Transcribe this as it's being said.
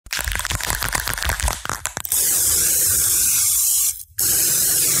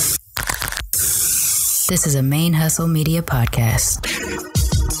This is a Main Hustle Media podcast.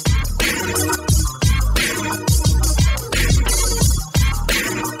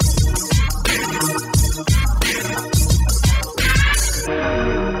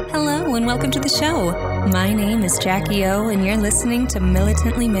 Hello and welcome to the show. My name is Jackie O and you're listening to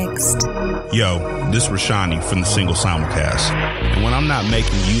Militantly Mixed. Yo, this is Rashani from the Single Simulcast. And when I'm not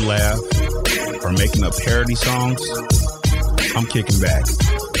making you laugh or making up parody songs, I'm kicking back,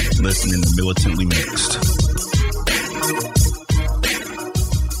 listening to Militantly Mixed.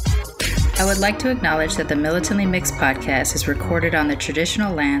 I would like to acknowledge that the Militantly Mixed podcast is recorded on the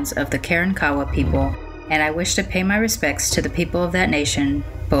traditional lands of the Karankawa people, and I wish to pay my respects to the people of that nation,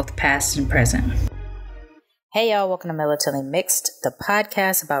 both past and present. Hey y'all, welcome to Militantly Mixed, the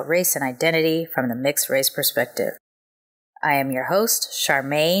podcast about race and identity from the mixed race perspective. I am your host,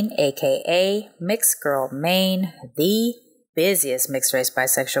 Charmaine, aka Mixed Girl Maine, the busiest mixed race,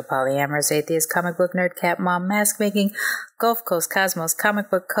 bisexual, polyamorous, atheist, comic book nerd, cat mom, mask making, Gulf Coast Cosmos comic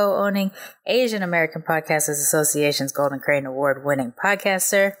book co-owning, Asian American Podcasters Association's Golden Crane Award winning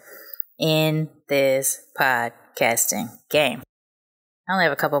podcaster in this podcasting game. I only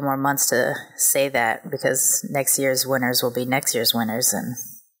have a couple more months to say that because next year's winners will be next year's winners. And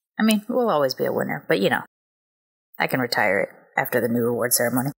I mean, we'll always be a winner, but you know, I can retire it after the new award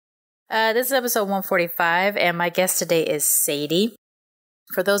ceremony. This is episode 145, and my guest today is Sadie.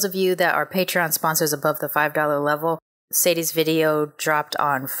 For those of you that are Patreon sponsors above the $5 level, Sadie's video dropped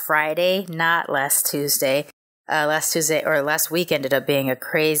on Friday, not last Tuesday. Last week ended up being a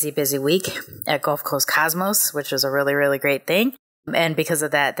crazy busy week at Gulf Coast Cosmos, which was a really, really great thing. And because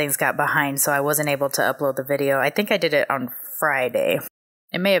of that, things got behind, so I wasn't able to upload the video. I think I did it on Friday.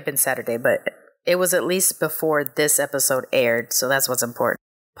 It may have been Saturday, but it was at least before this episode aired, so that's what's important.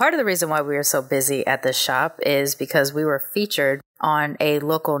 Part of the reason why we were so busy at the shop is because we were featured on a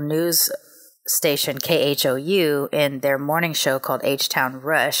local news station, KHOU, in their morning show called H-Town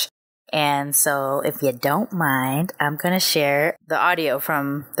Rush. And so if you don't mind, I'm going to share the audio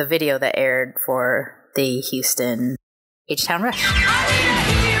from the video that aired for the Houston H-Town Rush.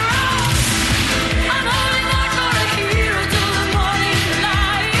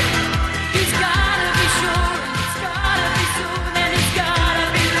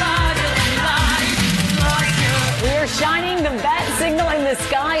 The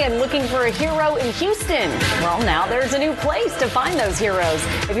sky and looking for a hero in Houston. Well, now there's a new place to find those heroes.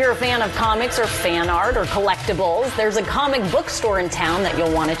 If you're a fan of comics or fan art or collectibles, there's a comic book store in town that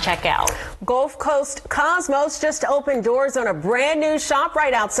you'll want to check out. Gulf Coast Cosmos just opened doors on a brand new shop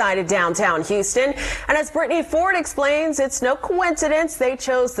right outside of downtown Houston. And as Brittany Ford explains, it's no coincidence they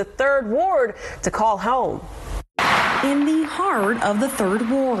chose the 3rd Ward to call home. In the heart of the 3rd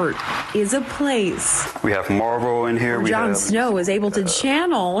Ward is a place we have Marvel in here. Jon Snow is able to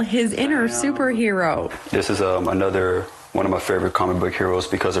channel his inner superhero. This is another one of my favorite comic book heroes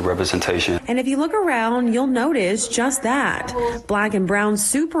because of representation. And if you look around, you'll notice just that. Black and brown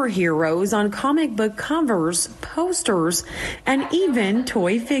superheroes on comic book covers, posters, and even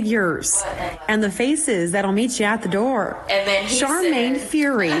toy figures. And the faces that'll meet you at the door. And then Charmaine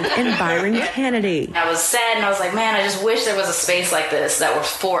Fury and Byron Kennedy. I was sad and I was like, man, I just wish there was a space like this that was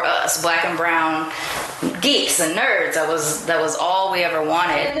for us, black and brown geeks and nerds. That was all we ever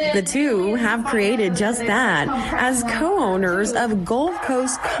wanted. The two have created just that as co-owners of Gulf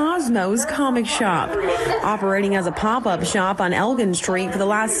Coast Cosmos Comic Shop. Operating as a pop-up shop on Elgin Street for the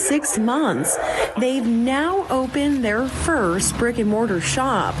last 6 months, they've now opened their first brick-and-mortar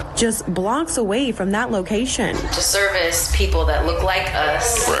shop just blocks away from that location. To service people that look like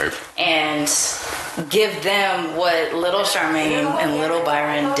us, Right. And give them what little Charmaine and little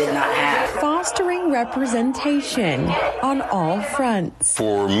Byron did not have. Fostering representation on all fronts.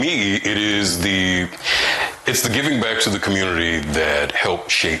 For me, it's the giving back to the community that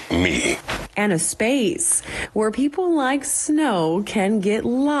helped shape me. And a space where people like Snow can get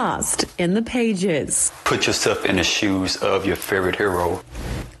lost in the pages. Put yourself in the shoes of your favorite hero.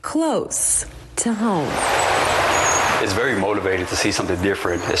 Close to home. It's very motivating to see something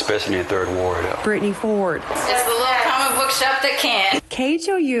different, especially in 3rd Ward. Brittany Ford. It's the little comic book shop that can.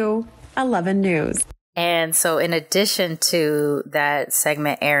 KHOU 11 News. And so in addition to that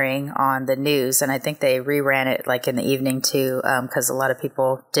segment airing on the news, and I think they reran it like in the evening too, because a lot of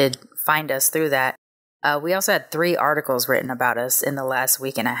people did find us through that, we also had 3 articles written about us in the last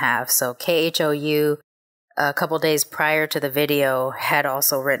week and a half. So KHOU, a couple days prior to the video, had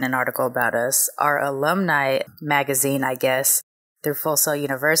also written an article about us. Our alumni magazine, I guess, through Full Sail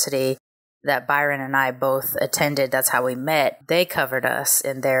University, that Byron and I both attended, that's how we met, they covered us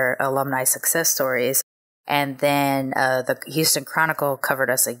in their alumni success stories. And then the Houston Chronicle covered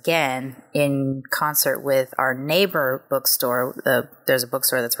us again in concert with our neighbor bookstore. There's a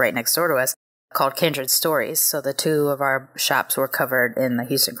bookstore that's right next door to us called Kindred Stories. So the two of our shops were covered in the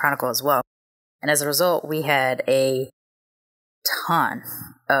Houston Chronicle as well. And as a result, we had a ton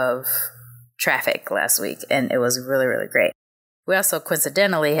of traffic last week, and it was really, really great. We also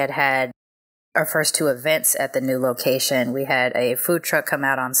coincidentally had our first two events at the new location. We had a food truck come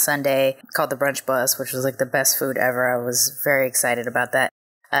out on Sunday called the Brunch Bus, which was like the best food ever. I was very excited about that.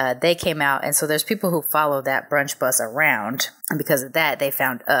 They came out, and so there's people who follow that brunch bus around, and because of that, they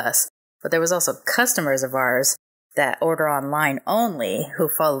found us. But there was also customers of ours that order online only who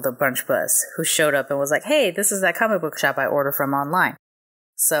follow the brunch bus, who showed up and was like, hey, this is that comic book shop I order from online.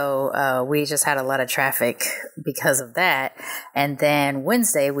 So we just had a lot of traffic because of that. And then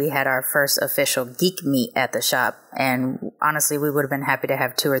Wednesday, we had our first official geek meet at the shop. And honestly, we would have been happy to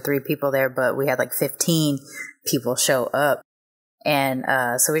have 2 or 3 people there, but we had like 15 people show up. And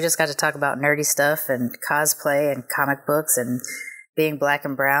so we just got to talk about nerdy stuff and cosplay and comic books and being black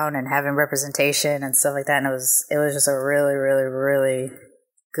and brown and having representation and stuff like that. And it was just a really, really, really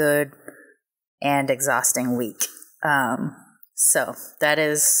good and exhausting week. So that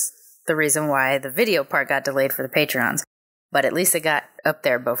is the reason why the video part got delayed for the Patreons. But at least it got up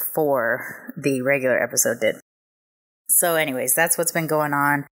there before the regular episode did. So anyways, that's what's been going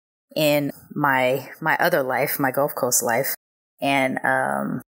on in my other life, my Gulf Coast life. And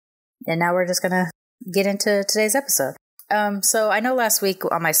now we're just going to get into today's episode. So I know last week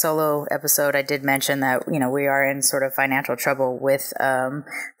on my solo episode, I did mention that, we are in sort of financial trouble with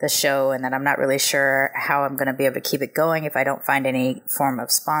the show, and that I'm not really sure how I'm going to be able to keep it going if I don't find any form of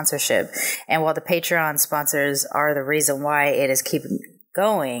sponsorship. And while the Patreon sponsors are the reason why it is keeping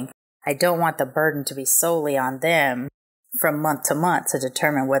going, I don't want the burden to be solely on them from month to month to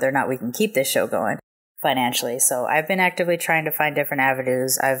determine whether or not we can keep this show going financially. So I've been actively trying to find different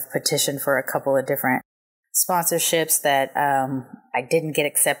avenues. I've petitioned for a couple of different sponsorships that I didn't get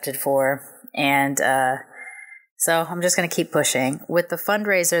accepted for, and so I'm just going to keep pushing with the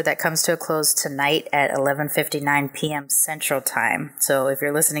fundraiser that comes to a close tonight at 11:59 p.m. Central Time. So if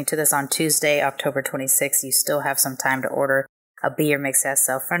you're listening to this on Tuesday, October 26th, you still have some time to order a Be Your Mix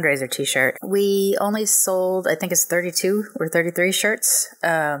Self fundraiser t-shirt. We only sold, I think it's 32 or 33 shirts.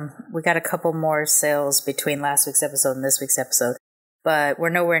 We got a couple more sales between last week's episode and this week's episode, but we're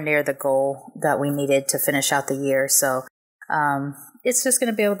nowhere near the goal that we needed to finish out the year. So it's just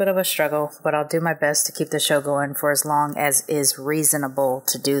going to be a little bit of a struggle, but I'll do my best to keep the show going for as long as is reasonable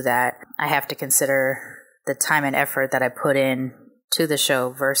to do that. I have to consider the time and effort that I put in to the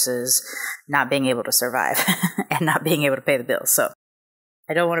show versus not being able to survive and not being able to pay the bills. So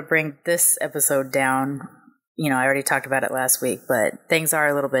I don't want to bring this episode down. I already talked about it last week, but things are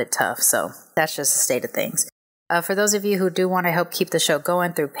a little bit tough. So that's just the state of things. For those of you who do want to help keep the show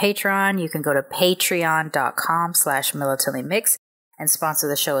going through Patreon, you can go to patreon.com/militantlymix and sponsor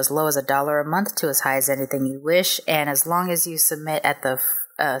the show as low as $1 a month to as high as anything you wish. And as long as you submit at the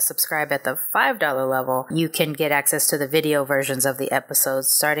subscribe at the $5 level, you can get access to the video versions of the episodes,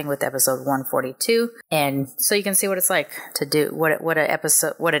 starting with episode 142. And so you can see what it's like to do what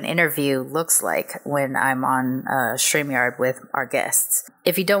an interview looks like when I'm on StreamYard with our guests.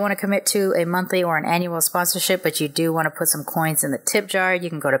 If you don't want to commit to a monthly or an annual sponsorship, but you do want to put some coins in the tip jar,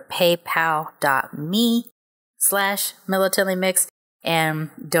 you can go to paypal.me/militantlymix and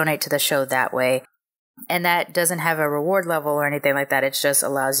donate to the show that way. And that doesn't have a reward level or anything like that. It just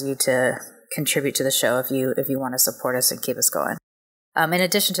allows you to contribute to the show if you want to support us and keep us going. In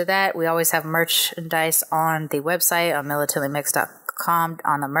addition to that, we always have merchandise on the website on militantlymix.com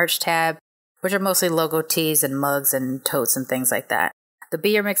on the merch tab, which are mostly logo tees and mugs and totes and things like that. The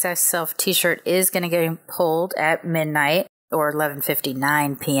Be Your Mix Self t-shirt is going to get pulled at midnight or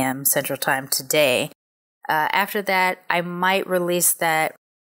 11:59 p.m. Central Time today. After that, I might release that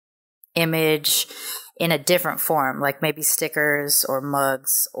image in a different form, like maybe stickers or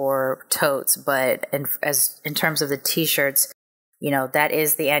mugs or totes. But in terms of the t-shirts, that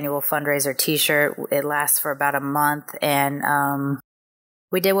is the annual fundraiser t-shirt. It lasts for about a month, and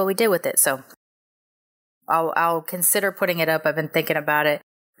we did what we did with it. So I'll consider putting it up. I've been thinking about it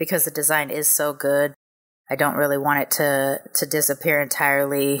because the design is so good. I don't really want it to disappear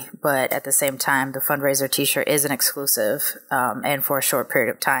entirely, but at the same time, the fundraiser t-shirt is an exclusive and for a short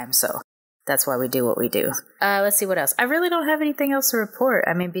period of time. So that's why we do what we do. Let's see what else. I really don't have anything else to report.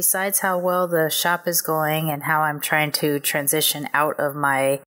 I mean, besides how well the shop is going and how I'm trying to transition out of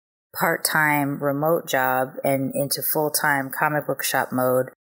my part-time remote job and into full-time comic book shop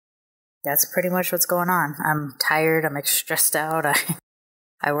mode, that's pretty much what's going on. I'm tired. I'm stressed out.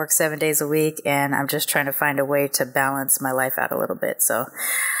 I work 7 days a week, and I'm just trying to find a way to balance my life out a little bit. So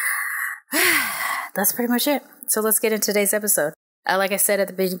that's pretty much it. So let's get into today's episode. Like I said at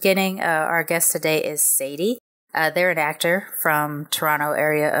the beginning, our guest today is Sadie. They're an actor from Toronto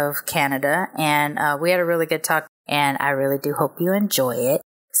area of Canada, and we had a really good talk, and I really do hope you enjoy it.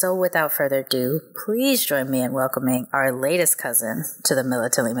 So without further ado, please join me in welcoming our latest cousin to the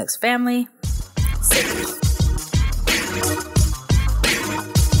Militantly Mixed family, Sadie.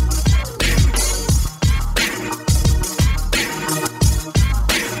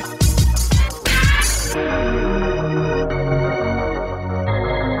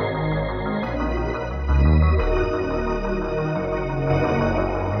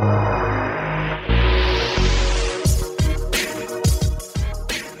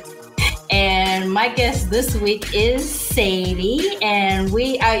 My guest this week is Sadie, and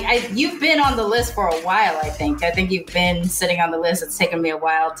you've been on the list for a while. I think you've been sitting on the list. It's taken me a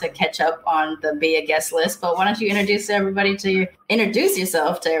while to catch up on the be a guest list. But why don't you introduce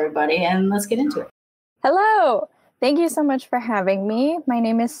yourself to everybody, and let's get into it. Hello. Thank you so much for having me. My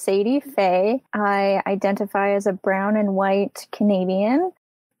name is Sadie Fay. I identify as a brown and white Canadian,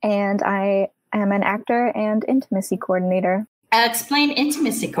 and I am an actor and intimacy coordinator. Explain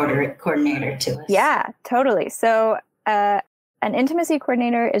intimacy coordinator to us. Yeah, totally. So an intimacy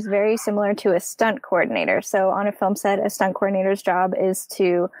coordinator is very similar to a stunt coordinator. So on a film set, a stunt coordinator's job is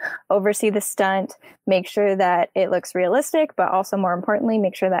to oversee the stunt, make sure that it looks realistic, but also more importantly,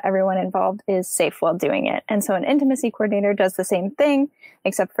 make sure that everyone involved is safe while doing it. And so an intimacy coordinator does the same thing,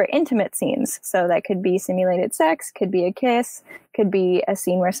 except for intimate scenes. So that could be simulated sex, could be a kiss, could be a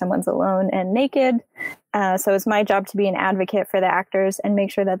scene where someone's alone and naked. So it's my job to be an advocate for the actors and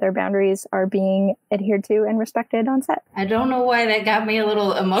make sure that their boundaries are being adhered to and respected on set. I don't know why that got me a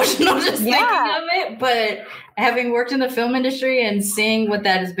little emotional just thinking of it, but having worked in the film industry and seeing what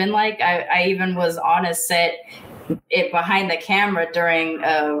that has been like, I even was on a set behind the camera during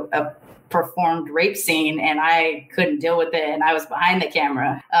a performed rape scene, and I couldn't deal with it, and I was behind the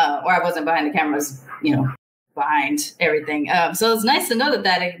camera, or I wasn't behind the camera, I was, behind everything. So it's nice to know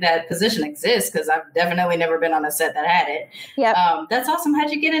that position exists, because I've definitely never been on a set that had it. Yeah, that's awesome.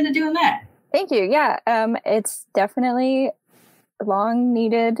 How'd you get into doing that? Thank you. Yeah, it's definitely long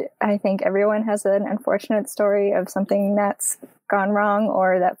needed. I think everyone has an unfortunate story of something that's gone wrong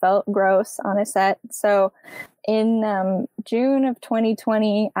or that felt gross on a set. So in June of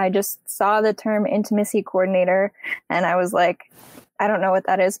 2020, I just saw the term intimacy coordinator, and I was like, I don't know what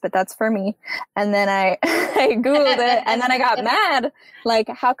that is, but that's for me. And then I Googled it, and then I got mad. Like,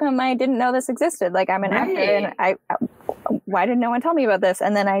 how come I didn't know this existed? Like, I'm an actor, and why did no one tell me about this?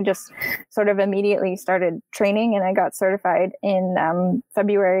 And then I just sort of immediately started training, and I got certified in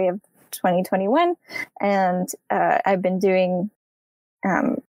February of 2021. And I've been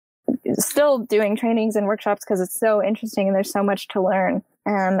still doing trainings and workshops because it's so interesting and there's so much to learn.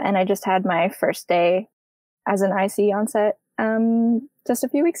 And I just had my first day as an IC on set just a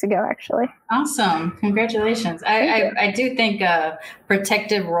few weeks ago, actually. Awesome. Congratulations. I do think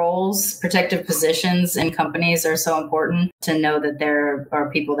protective roles, protective positions in companies are so important to know that there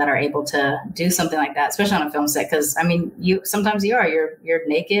are people that are able to do something like that, especially on a film set. Because, sometimes you're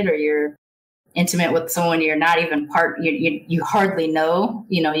naked, or you're intimate with someone you're not even you hardly know.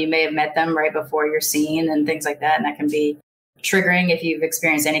 You may have met them right before your scene and things like that. And that can be triggering if you've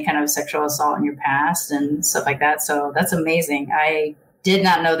experienced any kind of sexual assault in your past and stuff like that. So that's amazing. I did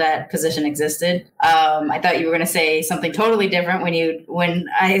not know that position existed. I thought you were going to say something totally different when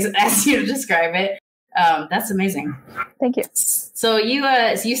I asked you to describe it. That's amazing. Thank you. So you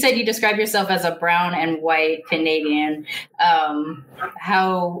said you describe yourself as a brown and white Canadian.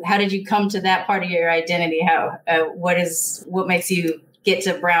 How did you come to that part of your identity? What makes you get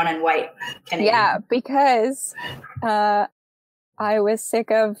to brown and white Canadian? Yeah, because I was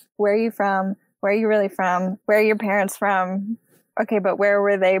sick of where are you from? Where are you really from? Where are your parents from? Okay, but where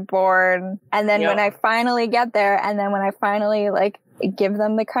were they born? And then when I finally get there, and then when I finally give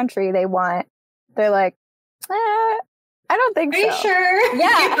them the country they want, they're like, I don't think so. Are you sure?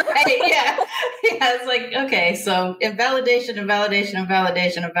 Yeah. Right, yeah. Yeah. It's like, okay, so invalidation.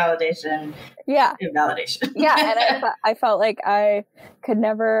 Yeah. Invalidation. Yeah. And I felt like I could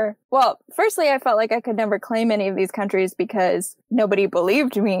never, firstly, I felt like I could never claim any of these countries because nobody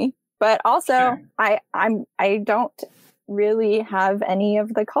believed me. But also, sure. I don't really have any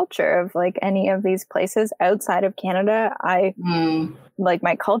of the culture of any of these places outside of Canada.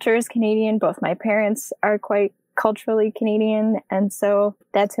 My culture is Canadian. Both my parents are quite culturally Canadian, and so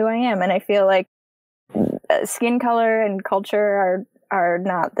that's who I am. And I feel like skin color and culture are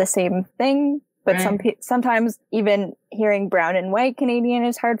not the same thing But sometimes even hearing brown and white Canadian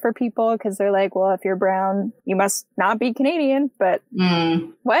is hard for people because they're like, well, if you're brown, you must not be Canadian. But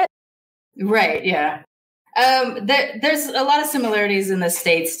what? Right. Yeah. There's a lot of similarities in the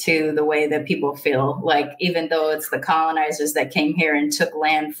States to the way that people feel. Like, even though it's the colonizers that came here and took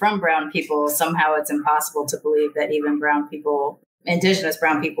land from brown people, somehow it's impossible to believe that even brown people, indigenous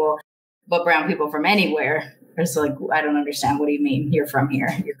brown people, but brown people from anywhere, it's like, I don't understand. What do you mean you're from here?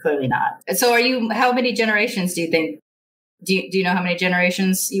 You're clearly not. So how many generations do you think, do you know how many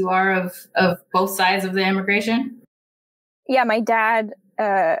generations you are of both sides of the immigration? Yeah, my dad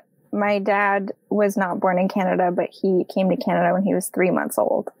was not born in Canada, but he came to Canada when he was 3 months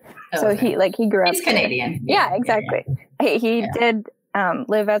old. So he grew up. He's Canadian. Yeah, exactly. Yeah. He did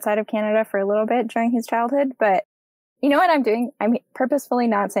live outside of Canada for a little bit during his childhood, but you know what I'm doing? I'm purposefully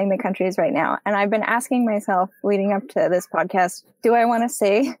not saying the countries right now. And I've been asking myself leading up to this podcast, do I want to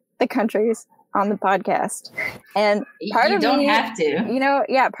say the countries on the podcast? And part of me, you don't have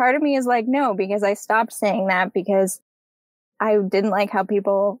to. Part of me is like, no, because I stopped saying that because I didn't like how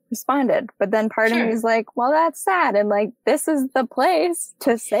people responded. But then part of me is like, well, that's sad. And like, this is the place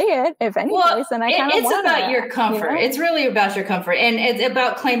to say it, if any place. And I kind of want it's about your comfort. You know? It's really about your comfort. And it's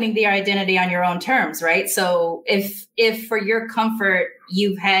about claiming the identity on your own terms, right? So if for your comfort,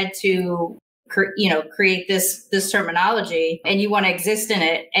 you've had to, create this terminology and you want to exist in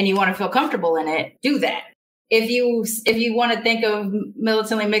it and you want to feel comfortable in it, do that. If you want to think of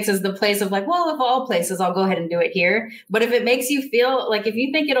Militantly Mixed as the place of like, well, of all places, I'll go ahead and do it here. But if it makes you feel like, if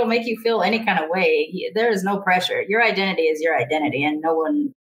you think it'll make you feel any kind of way, there is no pressure. Your identity is your identity, and no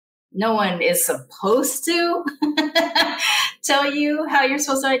one is supposed to tell you how you're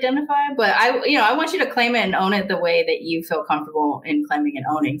supposed to identify. But I want you to claim it and own it the way that you feel comfortable in claiming and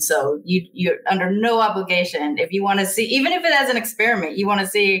owning. So you're under no obligation. If you want to see, even if it as an experiment, you want to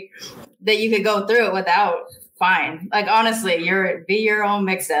see that you could go through it without, fine. Like, honestly, be your own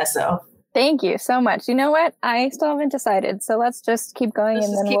mixed SO. Thank you so much. You know what? I still haven't decided. So let's just keep going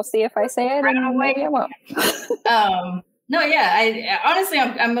we'll see if I say it and maybe I won't. No, yeah.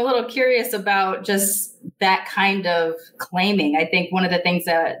 I'm a little curious about just that kind of claiming. I think one of the things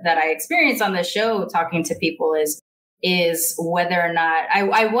that I experience on the show talking to people is whether or not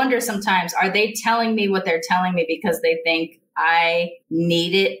I wonder sometimes, are they telling me what they're telling me because they think I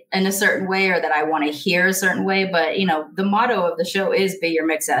need it in a certain way or that I want to hear a certain way? But, the motto of the show is be your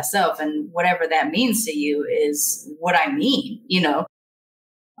mixed ass self. And whatever that means to you is what I mean,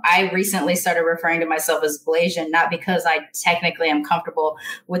 I recently started referring to myself as Blasian, not because I technically am comfortable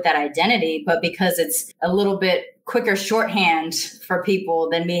with that identity, but because it's a little bit quicker shorthand for people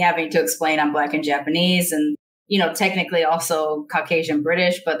than me having to explain I'm Black and Japanese and, technically also Caucasian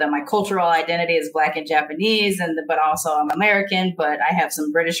British, but then my cultural identity is Black and Japanese, but also I'm American, but I have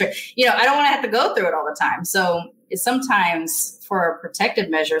some British, I don't want to have to go through it all the time. So it's sometimes for a protective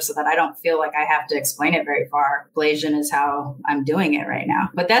measure so that I don't feel like I have to explain it very far. Blasian is how I'm doing it right now.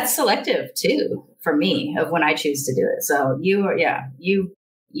 But that's selective too, for me, of when I choose to do it. So you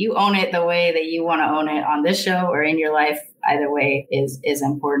own it the way that you want to own it on this show or in your life. Either way is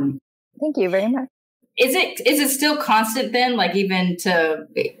important. Thank you very much. Is it still constant then? Like even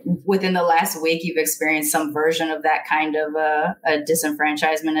within the last week, you've experienced some version of that kind of a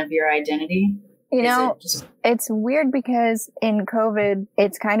disenfranchisement of your identity? It's weird because in COVID,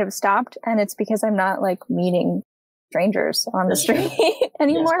 it's kind of stopped, and it's because I'm not like meeting strangers on the street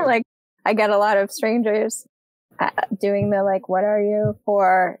anymore. Yes. Like I get a lot of strangers doing the like, what are you?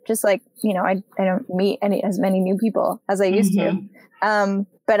 Or just like, I don't meet as many new people as I used to.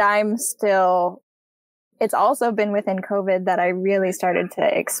 But I'm still, it's also been within COVID that I really started to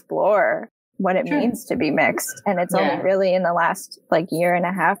explore what it means to be mixed. And it's only really in the last like year and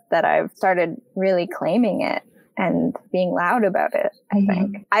a half that I've started really claiming it and being loud about it, I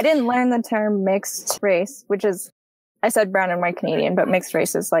think. I didn't learn the term mixed race, which is, I said brown and white Canadian, but mixed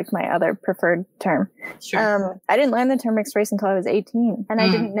race is like my other preferred term. Sure. I didn't learn the term mixed race until I was 18. And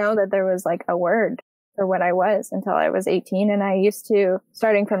I didn't know that there was like a word for what I was until I was 18. And I used to,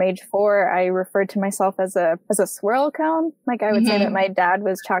 starting from age 4, I referred to myself as a swirl cone. Like I would say that my dad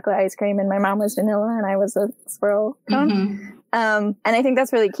was chocolate ice cream and my mom was vanilla and I was a swirl cone. And I think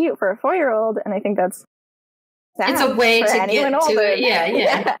that's really cute for a 4-year-old. And I think that's sad. It's a way to get older. To it.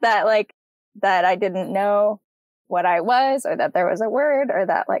 Yeah. that I didn't know what I was, or that there was a word, or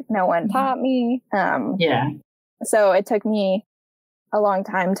that like no one taught me. So it took me a long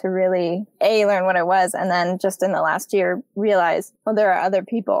time to really learn what I was, and then just in the last year realize, well, there are other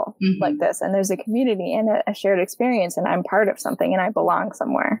people like this, and there's a community and a shared experience, and I'm part of something, and I belong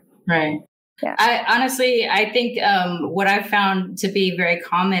somewhere. Right. Yeah. I think what I've found to be very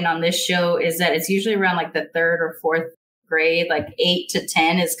common on this show is that it's usually around like the 3rd or 4th grade, like 8 to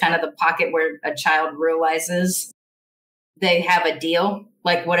 10 is kind of the pocket where a child realizes they have a deal,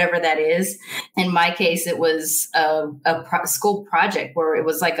 like whatever that is. In my case, it was a school project where it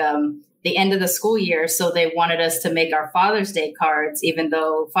was like the end of the school year. So they wanted us to make our Father's Day cards, even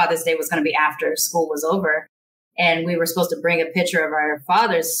though Father's Day was going to be after school was over. And we were supposed to bring a picture of our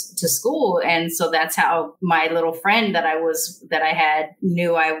fathers to school. And so that's how my little friend that I had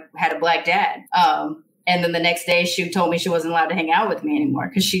knew I had a Black dad. And then the next day she told me she wasn't allowed to hang out with me anymore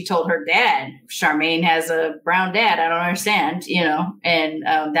because she told her dad, Charmaine has a brown dad. I don't understand, and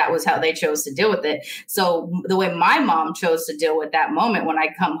that was how they chose to deal with it. So the way my mom chose to deal with that moment when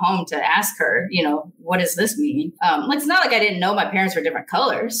I come home to ask her, what does this mean? It's not like I didn't know my parents were different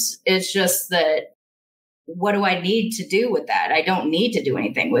colors. It's just that what do I need to do with that? I don't need to do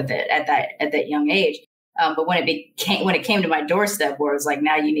anything with it at that young age. But when it came to my doorstep, where it was like,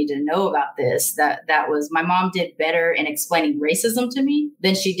 now you need to know about this, that was, my mom did better in explaining racism to me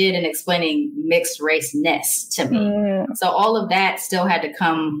than she did in explaining mixed raceness to me. So all of that still had to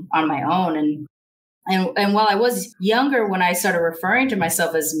come on my own. And while I was younger, when I started referring to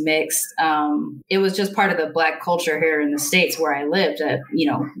myself as mixed, it was just part of the Black culture here in the States where I lived.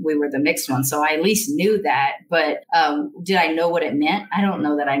 We were the mixed ones. So I at least knew that. But did I know what it meant? I don't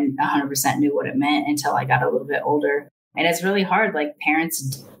know that I 100% knew what it meant until I got a little bit older. And it's really hard. Like,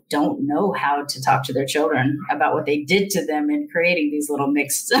 parents don't know how to talk to their children about what they did to them in creating these little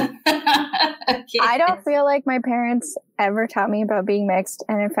mixed kids. I don't feel like my parents ever taught me about being mixed.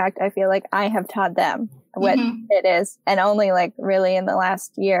 And in fact, I feel like I have taught them what it is. And only like really in the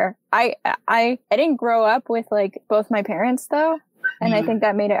last year. I didn't grow up with like both my parents though. And I think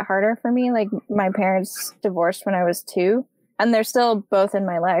that made it harder for me. Like, my parents divorced when I was 2. And they're still both in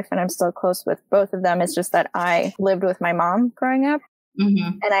my life, and I'm still close with both of them. It's just that I lived with my mom growing up.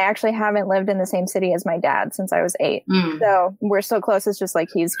 And I actually haven't lived in the same city as my dad since I was 8. So we're so close. It's just like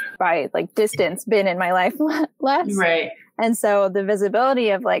he's by like distance been in my life less. Right. And so the visibility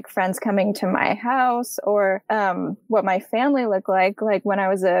of like friends coming to my house or what my family looked like when I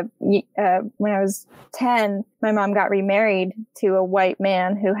was when I was 10, my mom got remarried to a white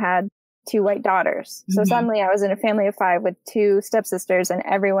man who had 2 white daughters. So suddenly I was in a family of 5 with 2 stepsisters, and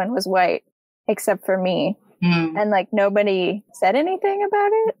everyone was white except for me. And like nobody said anything about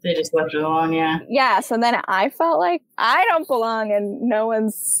it. They just left it alone. Yeah. Yeah. So then I felt like I don't belong, and no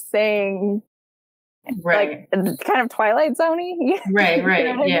one's saying like kind of Twilight Zone-y. Right.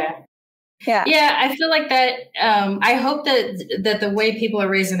 Yeah. Yeah. I feel like that. I hope that the way people are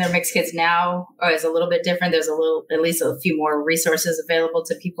raising their mixed kids now is a little bit different. There's at least a few more resources available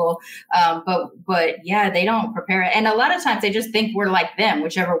to people. But yeah, they don't prepare it. And a lot of times they just think we're like them,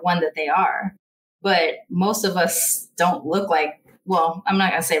 whichever one that they are. But most of us don't look like, well, I'm not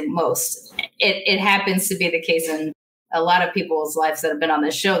going to say most. It happens to be the case in a lot of people's lives that have been on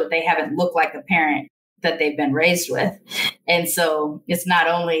this show that they haven't looked like the parent that they've been raised with. And so it's not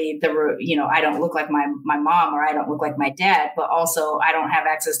only I don't look like my mom or I don't look like my dad, but also I don't have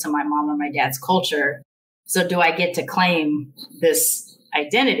access to my mom or my dad's culture. So do I get to claim this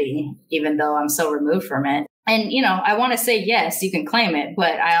identity, even though I'm so removed from it? And, I want to say, yes, you can claim it,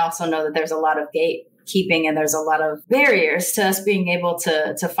 but I also know that there's a lot of gatekeeping and there's a lot of barriers to us being able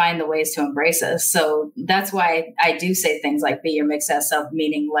to find the ways to embrace us. So that's why I do say things like be your mixed ass self,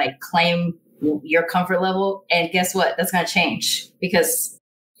 meaning like claim your comfort level. And guess what? That's going to change, because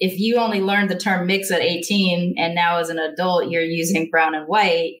if you only learned the term mix at 18 and now as an adult, you're using brown and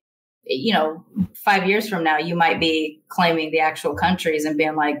white, 5 years from now, you might be claiming the actual countries and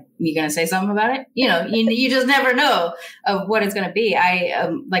being like, you going to say something about it? You just never know of what it's going to be.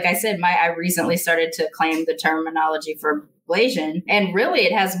 Like I said, I recently started to claim the terminology for Blasian. And really,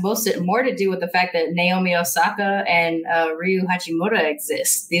 it has more to do with the fact that Naomi Osaka and Ryu Hachimura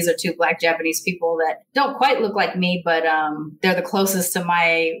exist. These are 2 Black Japanese people that don't quite look like me, but they're the closest to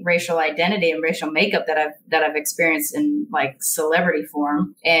my racial identity and racial makeup that I've experienced in like celebrity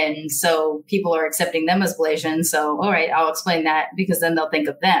form. And so people are accepting them as Blasian. So, all right, I'll explain that, because then they'll think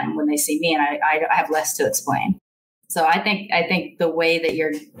of them when they see me, and I have less to explain. So I think the way that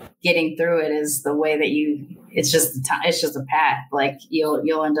you're getting through it is the way that it's just a path. Like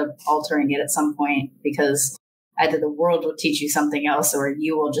you'll end up altering it at some point, because either the world will teach you something else or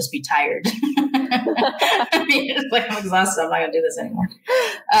you will just be tired. I mean, it's like, I'm exhausted. I'm not going to do this anymore.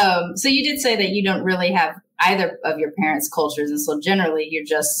 So you did say that you don't really have either of your parents' cultures. And so generally you're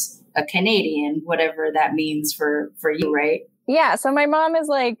just a Canadian, whatever that means for you, right? Yeah. So my mom is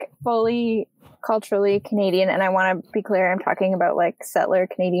like fully culturally Canadian, and I want to be clear, I'm talking about like settler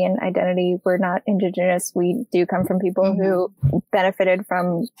Canadian identity. We're not Indigenous. We do come from people who benefited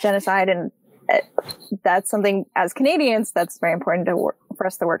from genocide, and that's something as Canadians that's very important for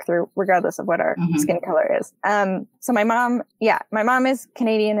us to work through, regardless of what our skin color is. So my mom is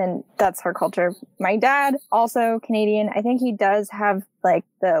Canadian, and that's her culture. My dad, also Canadian. I think he does have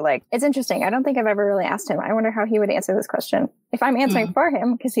it's interesting. I don't think I've ever really asked him. I wonder how he would answer this question. If I'm answering for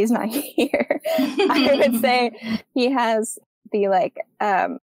him, because he's not here, I would say he has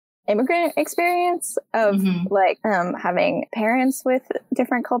the immigrant experience of having parents with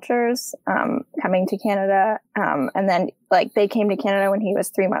different cultures, coming to Canada. And then they came to Canada when he was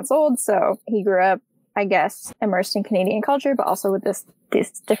 3 months old. So he grew up, I guess, immersed in Canadian culture, but also with this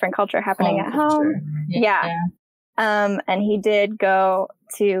different culture happening at home. Yeah. And he did go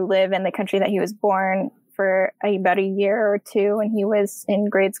to live in the country that he was born for about a year or two when he was in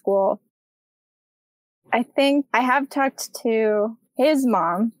grade school. I think I have talked to his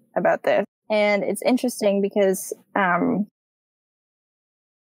mom about this, and it's interesting because I'm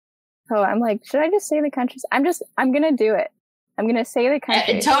like, should I just say the countries? I'm gonna do it. I'm gonna say the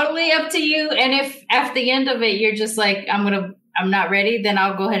countries. Totally up to you. And if at the end of it you're just like, I'm not ready, then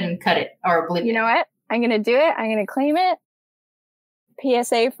I'll go ahead and cut it or bleep it. You know what? I'm gonna do it. I'm gonna claim it.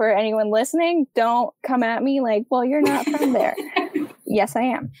 PSA for anyone listening: don't come at me like, well, you're not from there. Yes, I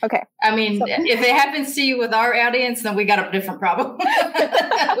am. Okay. I mean, if it happens to you with our audience, then we got a different problem.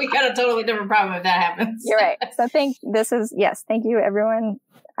 We got a totally different problem if that happens. You're right. So thank you, everyone.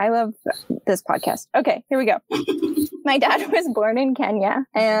 I love this podcast. Okay, here we go. My dad was born in Kenya,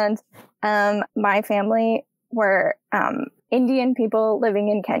 and my family were Indian people living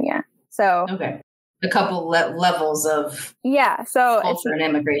in Kenya. So okay. A couple levels of culture and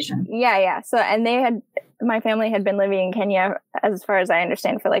immigration. Yeah. So, and my family had been living in Kenya, as far as I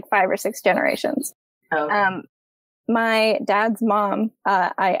understand, for 5 or 6 generations. Okay. My dad's mom,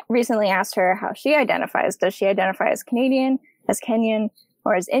 I recently asked her how she identifies. Does she identify as Canadian, as Kenyan,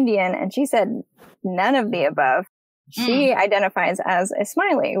 or as Indian? And she said none of the above. She identifies as a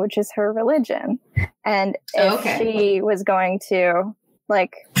Smiley, which is her religion. And if she was going to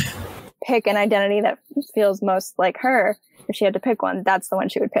pick an identity that feels most like her, if she had to pick one, that's the one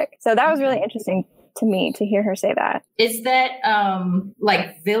she would pick. So that was really interesting to me to hear her say that. Is that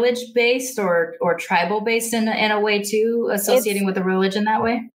village based or tribal based in a way too, associating with the religion that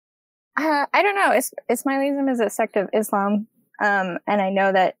way? I don't know. Ismailism is a sect of Islam, and I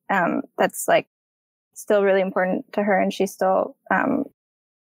know that that's still really important to her, and she still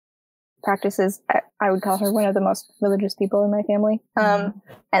practices. I would call her one of the most religious people in my family. And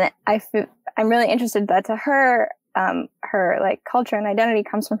I'm really interested that to her, her culture and identity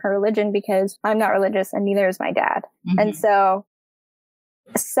comes from her religion, because I'm not religious and neither is my dad. And so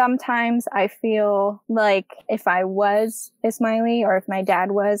sometimes I feel like if I was Ismaili, or if my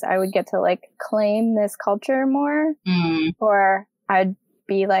dad was, I would get to claim this culture more, or I'd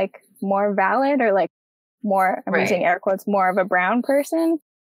be more valid, or more, I'm using air quotes, more of a brown person.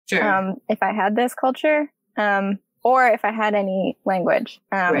 Sure. If I had this culture, or if I had any language.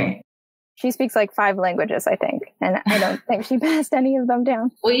 She speaks 5 languages, I think, and I don't think she passed any of them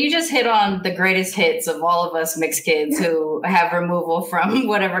down. Well, you just hit on the greatest hits of all of us mixed kids who have removal from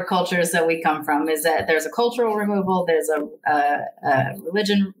whatever cultures that we come from. Is that there's a cultural removal, there's a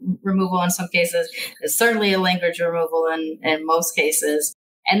religion removal in some cases, there's certainly a language removal in most cases.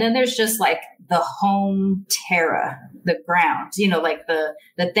 And then there's just the home terra, the ground,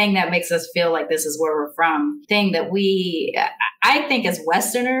 the thing that makes us feel like this is where we're from, thing that I think as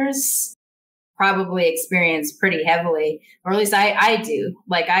Westerners probably experience pretty heavily, or at least I do.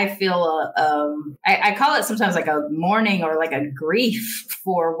 I feel, I call it sometimes a mourning or a grief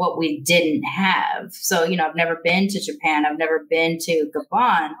for what we didn't have. So, I've never been to Japan. I've never been to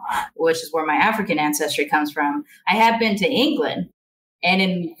Gabon, which is where my African ancestry comes from. I have been to England. And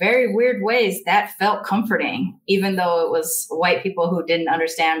in very weird ways, that felt comforting, even though it was white people who didn't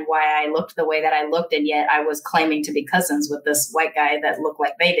understand why I looked the way that I looked. And yet I was claiming to be cousins with this white guy that looked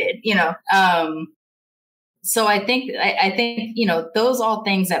like they did, So I think, those all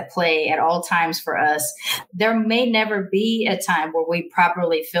things at play at all times for us. There may never be a time where we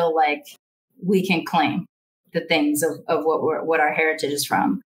properly feel like we can claim the things of what our heritage is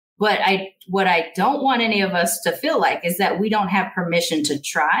from. But what I don't want any of us to feel like is that we don't have permission to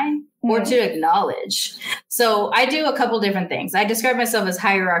try or to acknowledge. So I do a couple different things. I describe myself as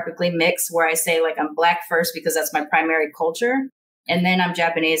hierarchically mixed, where I say I'm Black first because that's my primary culture. And then I'm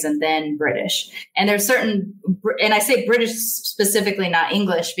Japanese and then British. And there's and I say British specifically, not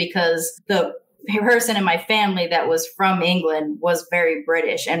English, because the person in my family that was from England was very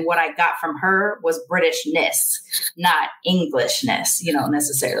British. And what I got from her was Britishness, not Englishness,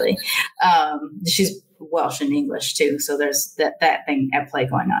 necessarily. She's Welsh and English too. So there's that thing at play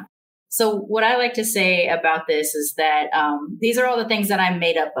going on. So what I like to say about this is that these are all the things that I'm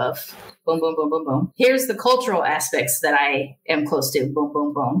made up of. Boom, boom, boom, boom, boom. Here's the cultural aspects that I am close to. Boom,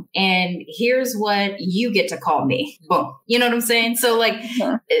 boom, boom. And here's what you get to call me. Boom. You know what I'm saying? So like,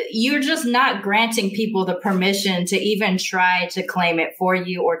 you're just not granting people the permission to even try to claim it for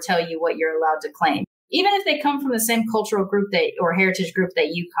you or tell you what you're allowed to claim. Even if they come from the same cultural group or heritage group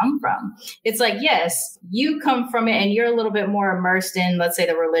that you come from, it's like, yes, you come from it and you're a little bit more immersed in, let's say,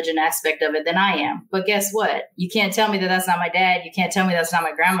 the religion aspect of it than I am. But guess what? You can't tell me that that's not my dad. You can't tell me that's not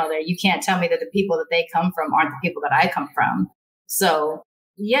my grandmother. You can't tell me that the people that they come from aren't the people that I come from. So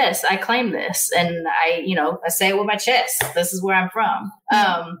yes, I claim this, and I say it with my chest. This is where I'm from.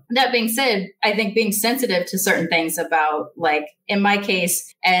 That being said, I think being sensitive to certain things about, like, in my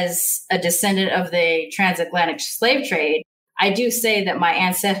case, as a descendant of the transatlantic slave trade, I do say that my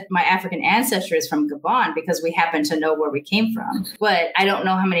African ancestry is from Gabon because we happen to know where we came from. But I don't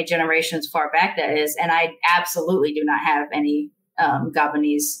know how many generations far back that is, and I absolutely do not have any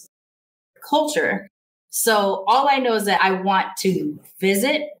Gabonese culture. So all I know is that I want to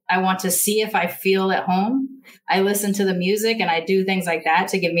visit. I want to see if I feel at home. I listen to the music and I do things like that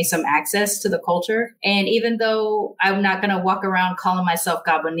to give me some access to the culture. And even though I'm not going to walk around calling myself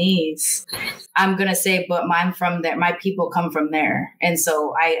Gabonese, I'm going to say, but I'm from there. My people come from there. And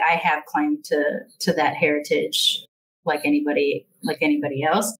so I have claim to that heritage like anybody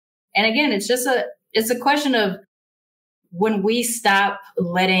else. And again, it's a question of when we stop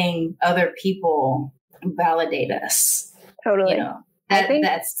letting other people validate us. Totally.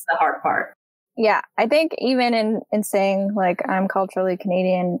 That's the hard part. Yeah. I think even in saying, like, I'm culturally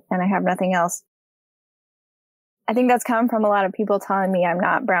Canadian and I have nothing else, I think that's come from a lot of people telling me I'm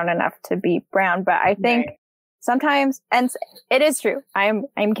not brown enough to be brown. But I think sometimes, and it is true, I'm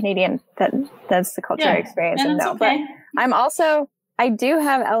Canadian. That's the culture I experience. And no, okay. But I do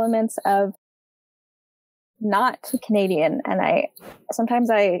have elements of not Canadian, and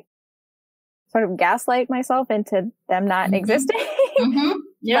sometimes I sort of gaslight myself into them not existing. Mm-hmm.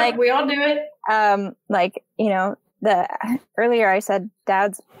 Yeah, like, we all do it. Earlier I said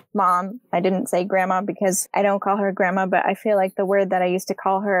dad's mom. I didn't say grandma because I don't call her grandma, but I feel like the word that I used to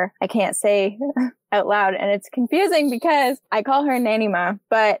call her, I can't say out loud. And it's confusing because I call her Nanny Ma,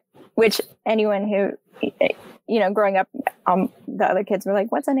 which anyone who, growing up, the other kids were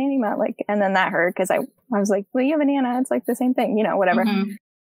like, what's a Nanny Ma? Like, and then that hurt because I was like, well, you have a Nana. It's like the same thing, whatever. Mm-hmm.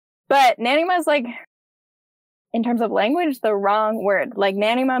 But Nanny Ma is, like, in terms of language, the wrong word. Like,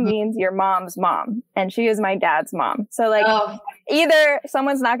 Nanny Ma means your mom's mom, and she is my dad's mom. So, like, either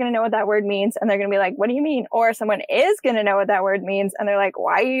someone's not going to know what that word means, and they're going to be like, what do you mean? Or someone is going to know what that word means, and they're like,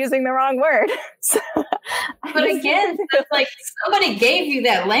 why are you using the wrong word? But again, it's like somebody gave you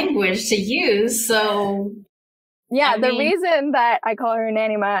that language to use, so... Yeah, the reason that I call her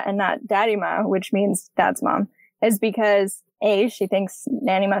Nanny Ma and not Daddy Ma, which means dad's mom, is because... A, she thinks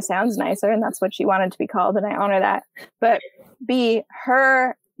Nanny Ma sounds nicer, and that's what she wanted to be called, and I honor that. But B,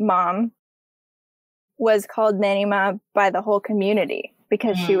 her mom was called Nanny Ma by the whole community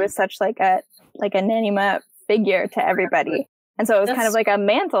because she was such like a Nanny Ma figure to everybody. And so it was kind of like a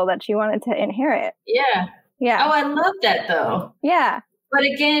mantle that she wanted to inherit. Yeah. Yeah. Oh, I love that though. Yeah. But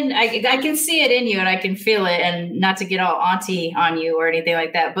again, I can see it in you and I can feel it, and not to get all auntie on you or anything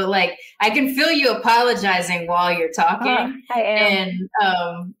like that, but like I can feel you apologizing while you're talking. I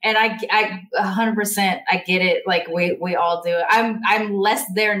am. And I 100% I get it. Like we all do. I'm less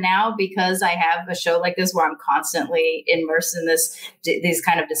there now because I have a show like this where I'm constantly immersed in these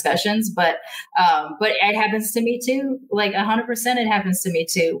kind of discussions. But it happens to me too. Like 100% it happens to me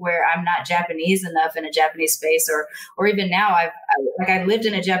too, where I'm not Japanese enough in a Japanese space, or even now I lived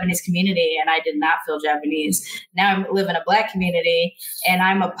in a Japanese community and I did not feel Japanese. Now I live in a Black community and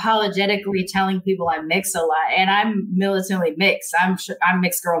I'm apologetically telling people I'm mixed a lot, and I'm militantly mixed. I'm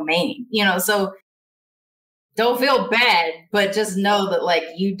mixed girl Maine, so don't feel bad, but just know that like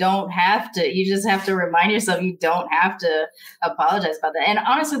you just have to remind yourself you don't have to apologize about that. And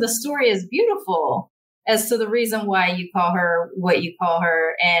honestly, the story is beautiful as to the reason why you call her what you call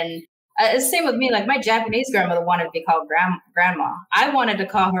her. And same with me. Like my Japanese grandmother wanted to be called grandma. I wanted to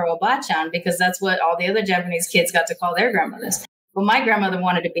call her Obachan because that's what all the other Japanese kids got to call their grandmothers. But my grandmother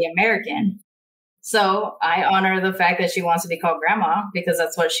wanted to be American. So I honor the fact that she wants to be called grandma because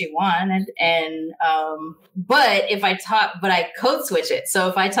that's what she wanted. And, but I code switch it. So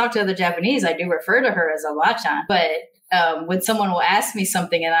if I talk to other Japanese, I do refer to her as Obachan, but when someone will ask me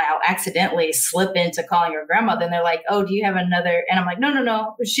something and I'll accidentally slip into calling her grandma, then they're like, "Oh, do you have another?" And I'm like,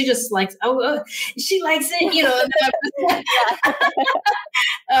 no. She just likes, she likes it, you know. And then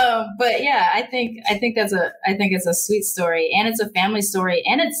but yeah, I think it's a sweet story, and it's a family story,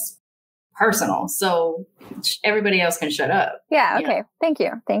 and it's personal. So everybody else can shut up. Yeah. Okay. Thank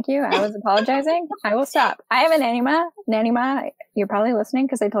you. I was apologizing. I will stop. I have a nanny ma. Nanny ma, you're probably listening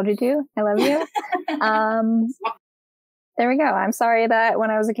because I told you to. I love you. There we go. I'm sorry that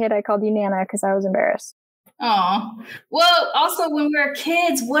when I was a kid, I called you Nana because I was embarrassed. Oh, well, also when we were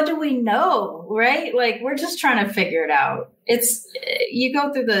kids, what do we know, right? Like, we're just trying to figure it out. It's, you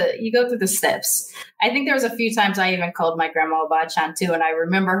go through the steps. I think there was a few times I even called my grandma Bachan too. And I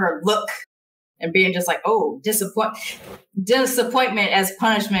remember her look and being just like, oh, disappointment as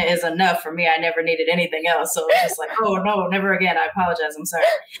punishment is enough for me. I never needed anything else. So it's just like, oh no, never again. I apologize. I'm sorry.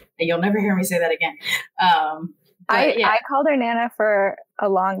 And you'll never hear me say that again. I called her Nana for a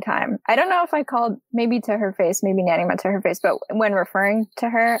long time. I don't know if I called maybe to her face, maybe Nanny Ma to her face, but when referring to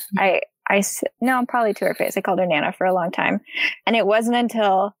her, no, probably to her face. I called her Nana for a long time. And it wasn't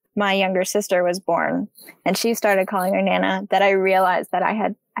until my younger sister was born and she started calling her Nana that I realized that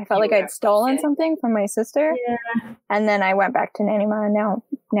I felt like I'd stolen something from my sister. Yeah. And then I went back to Nanny Ma, and now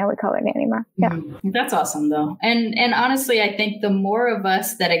we call her Nanny Ma. Yeah. Mm-hmm. That's awesome though. And honestly, I think the more of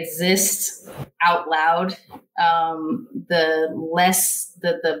us that exist out loud, the less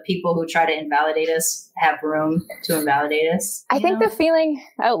the people who try to invalidate us have room to invalidate us. I think the feeling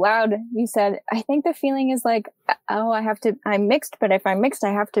out loud, you said, I think the feeling is like, oh, I'm mixed, but if I'm mixed,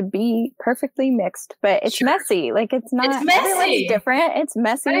 I have to be perfectly mixed. But it's messy. Like, it's not, everyone's different. It's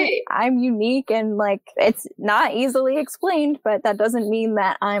messy. Right. I'm unique, and like, it's not easily explained, but that doesn't mean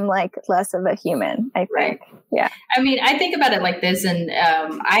that I'm like less of a human, I think. Right. Yeah. I mean, I think about it like this, and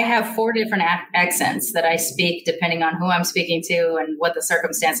I have 4 different accents that I speak depending on who I'm speaking to and what the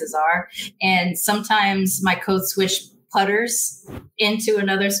circumstances are. And sometimes my code switch putters into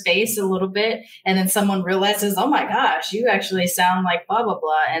another space a little bit, and then someone realizes, oh my gosh, you actually sound like blah blah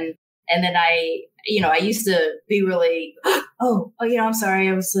blah, and then I used to be really I'm sorry,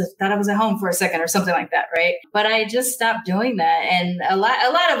 thought I was at home for a second or something like that, right? But I just stopped doing that, and a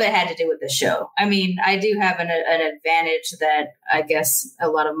lot of it had to do with the show. I mean, I do have an advantage that I guess a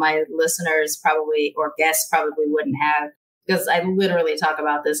lot of my listeners probably, or guests probably, wouldn't have, because I literally talk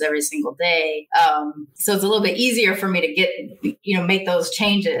about this every single day. So it's a little bit easier for me to get, make those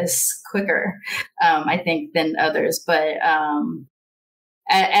changes quicker, I think, than others. But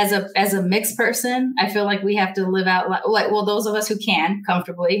as a mixed person, I feel like we have to live out loud. Well, those of us who can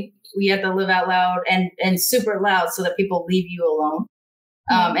comfortably, we have to live out loud and super loud so that people leave you alone.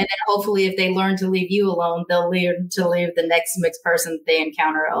 And then hopefully if they learn to leave you alone, they'll learn to leave the next mixed person they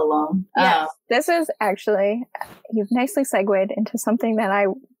encounter alone. Yes, this is actually, you've nicely segued into something that I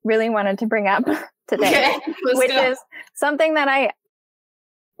really wanted to bring up today, which is something that I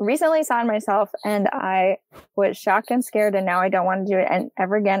recently saw in myself, and I was shocked and scared, and now I don't want to do it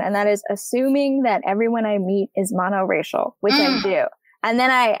ever again. And that is assuming that everyone I meet is monoracial, which I do. And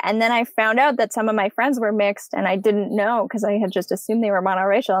then I found out that some of my friends were mixed, and I didn't know because I had just assumed they were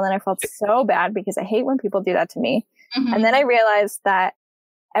monoracial. And then I felt so bad because I hate when people do that to me. Mm-hmm. And then I realized that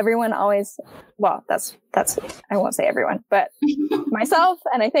everyone always, well, that's, I won't say everyone, but myself,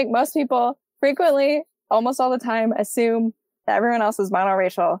 and I think most people frequently, almost all the time, assume that everyone else is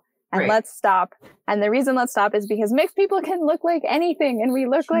monoracial. And let's stop. And the reason let's stop is because mixed people can look like anything, and we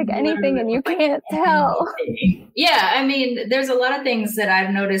look like anything, and you can't tell. Yeah. I mean, there's a lot of things that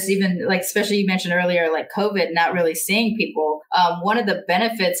I've noticed, even like, especially you mentioned earlier, like COVID, not really seeing people. One of the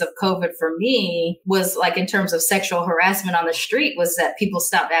benefits of COVID for me was, like, in terms of sexual harassment on the street, was that people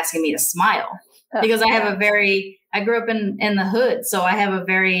stopped asking me to smile. Because I grew up in the hood. So I have a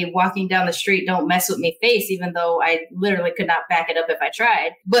very walking down the street, don't mess with me face, even though I literally could not back it up if I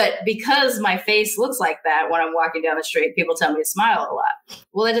tried. But because my face looks like that when I'm walking down the street, people tell me to smile a lot.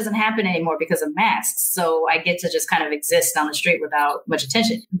 Well, it doesn't happen anymore because of masks. So I get to just kind of exist on the street without much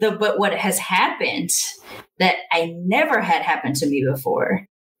attention. But what has happened that I never had happened to me before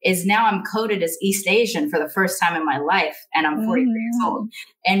is now I'm coded as East Asian for the first time in my life, and I'm 43 years old.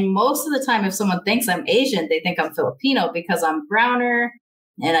 And most of the time, if someone thinks I'm Asian, they think I'm Filipino because I'm browner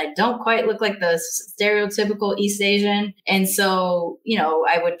and I don't quite look like the stereotypical East Asian. And so,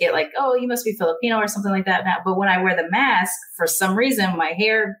 I would get like, oh, you must be Filipino or something like that now. But when I wear the mask, for some reason, my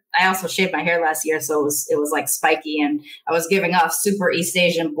hair, I also shaved my hair last year. So it was like spiky, and I was giving off super East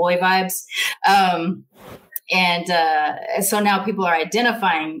Asian boy vibes. And so now people are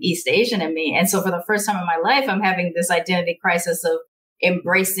identifying East Asian in me. And so for the first time in my life, I'm having this identity crisis of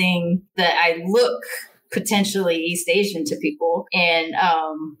embracing that I look potentially East Asian to people. And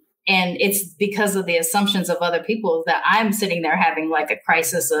it's because of the assumptions of other people that I'm sitting there having like a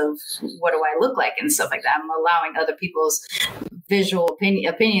crisis of what do I look like and stuff like that. I'm allowing other people's visual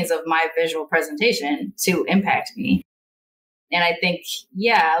opinions of my visual presentation to impact me. And I think,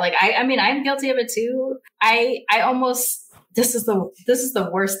 yeah, like, I mean, I'm guilty of it too. I almost, this is the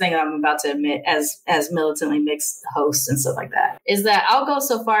worst thing I'm about to admit as militantly mixed hosts and stuff like that, is that I'll go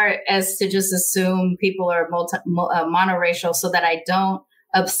so far as to just assume people are monoracial so that I don't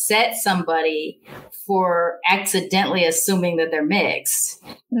upset somebody for accidentally assuming that they're mixed.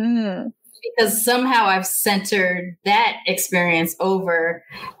 Because somehow I've centered that experience over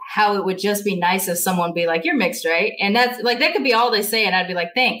how it would just be nice if someone be like, you're mixed, right? And that's like, that could be all they say. And I'd be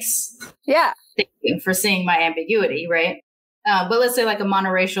like, thanks. Yeah. Thank you for seeing my ambiguity, right? But let's say like a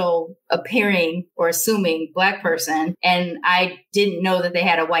monoracial appearing or assuming Black person, and I didn't know that they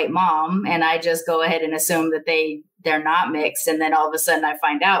had a white mom, and I just go ahead and assume that they're not mixed. And then all of a sudden I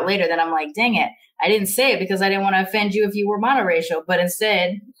find out later that I'm like, dang it, I didn't say it because I didn't want to offend you if you were monoracial, but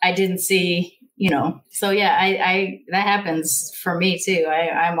instead I didn't see, you know. So yeah, I that happens for me too.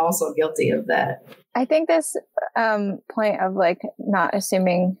 I'm also guilty of that. I think this point of like not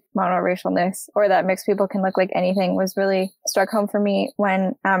assuming monoracialness or that mixed people can look like anything was really struck home for me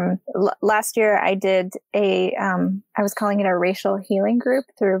when last year I did I was calling it a racial healing group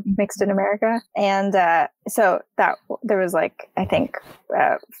through Mixed in America. And so that there was like, I think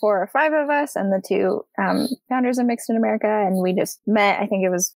 4 or 5 of us and the 2 founders of Mixed in America. And we just met, I think it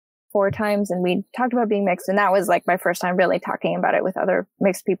was 4 times, and we talked about being mixed. And that was like my first time really talking about it with other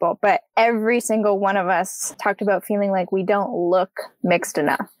mixed people. But every single one of us talked about feeling like we don't look mixed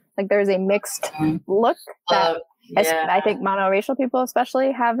enough. Like there's a mixed look that I think monoracial people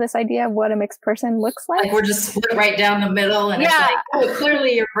especially have this idea of what a mixed person looks like. Like we're just split right down the middle, and it's like, oh,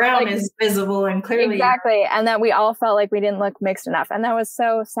 clearly your brown is visible, and clearly exactly. And that we all felt like we didn't look mixed enough, and that was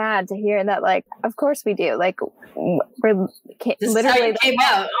so sad to hear. That like, of course we do. Like we're literally came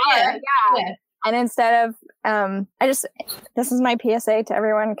out. Yeah. And instead of, this is my PSA to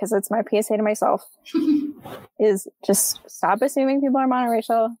everyone, because it's my PSA to myself, is just stop assuming people are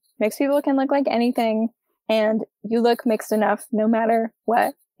monoracial. Mixed people can look like anything. And you look mixed enough no matter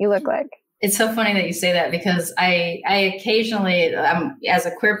what you look like. It's so funny that you say that, because I occasionally, as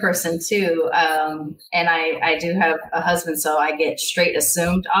a queer person too, and I do have a husband, so I get straight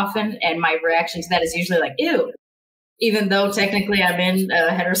assumed often. And my reaction to that is usually like, ew, even though technically I'm in a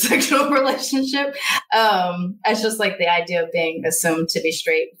heterosexual relationship. It's just like the idea of being assumed to be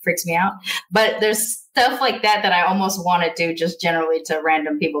straight freaks me out. But there's stuff like that I almost want to do just generally to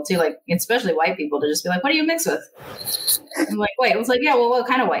random people too, like especially white people, to just be like, what are you mixed with? I'm like, wait, I was like, yeah, well, what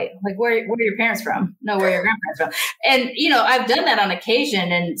kind of white? Like, where are your parents from? No, where are your grandparents from? And, you know, I've done that on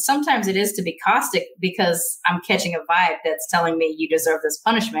occasion, and sometimes it is to be caustic because I'm catching a vibe that's telling me you deserve this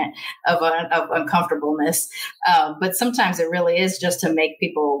punishment of uncomfortableness. But sometimes it really is just to make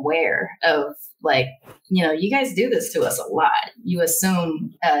people aware of, like, you know, you guys do this to us a lot. You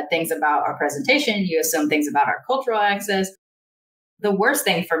assume things about our presentation. You assume things about our cultural access. The worst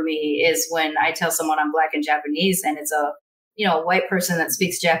thing for me is when I tell someone I'm Black and Japanese, and it's a white person that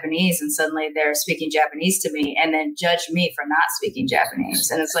speaks Japanese, and suddenly they're speaking Japanese to me and then judge me for not speaking Japanese.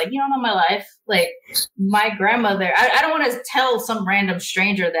 And it's like, you don't know my life. Like my grandmother, I don't want to tell some random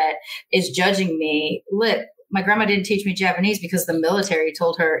stranger that is judging me, look, my grandma didn't teach me Japanese because the military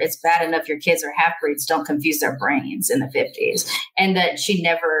told her it's bad enough your kids are half-breeds, don't confuse their brains, in the 50s. And that she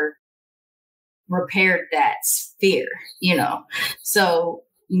never repaired that fear, you know. So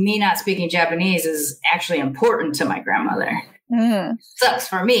me not speaking Japanese is actually important to my grandmother. Sucks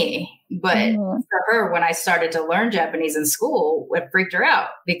for me. But for her, when I started to learn Japanese in school, it freaked her out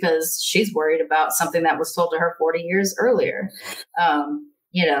because she's worried about something that was told to her 40 years earlier.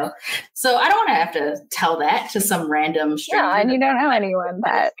 You know, so I don't want to have to tell that to some random stranger. Yeah, and you don't know anyone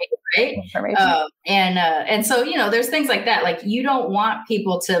that information. And so, you know, there's things like that. Like, you don't want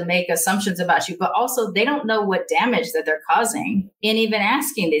people to make assumptions about you, but also they don't know what damage that they're causing in even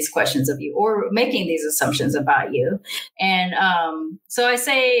asking these questions of you or making these assumptions about you. And so I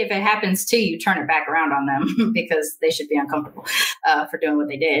say, if it happens to you, turn it back around on them because they should be uncomfortable for doing what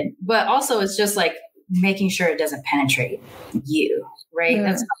they did. But also, it's just like making sure it doesn't penetrate you. Right.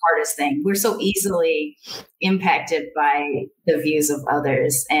 That's the hardest thing. We're so easily impacted by the views of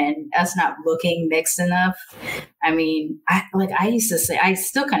others, and us not looking mixed enough. I mean, I used to say, I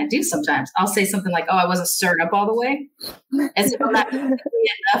still kind of do sometimes. I'll say something like, oh, I wasn't stirred up all the way, as if I'm not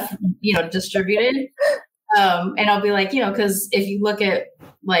enough, you know, distributed. And I'll be like, you know, because if you look at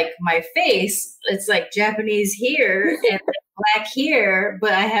like my face, it's like Japanese here and black hair,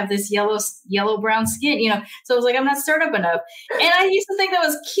 but I have this yellow brown skin, So I was like, I'm not stirred up enough. And I used to think that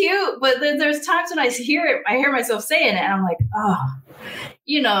was cute, but then there's times when I hear myself saying it, and I'm like,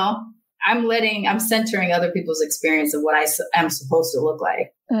 I'm centering other people's experience of what I'm supposed to look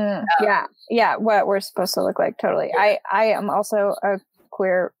like. Yeah, what we're supposed to look like. Totally. I am also a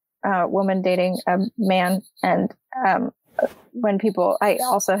queer woman dating a man, and I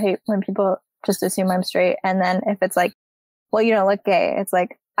also hate when people just assume I'm straight, and then if it's like, well, you don't look gay, it's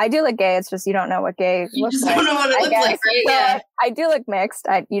like, I do look gay, it's just you don't know what gay looks like. You don't know what it looks like, right? So yeah. I do look mixed.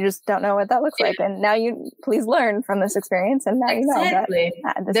 You just don't know what that looks like. And now you please learn from this experience, and now you know that.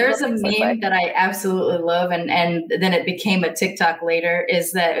 There's a meme that I absolutely love, and then it became a TikTok later,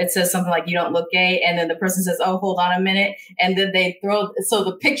 is that it says something like, you don't look gay, and then the person says, oh, hold on a minute, and then they so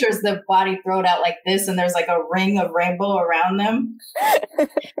the picture is the body thrown out like this, and there's like a ring of rainbow around them.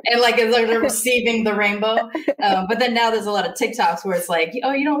 And like it's like they're receiving the rainbow. But then now there's a lot of TikToks where it's like,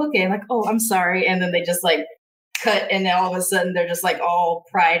 oh, you don't look gay, like, oh, I'm sorry, and then they just like cut, and then all of a sudden they're just like all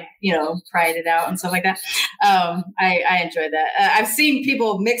pride it out and stuff like that. I enjoy that. I've seen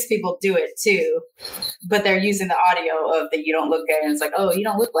mixed people do it too, but they're using the audio of the you don't look gay, and it's like, oh, you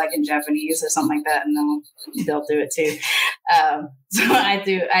don't look black in Japanese or something like that, and they'll do it too. So I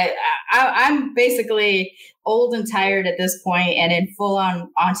do. I'm basically old and tired at this point and in full on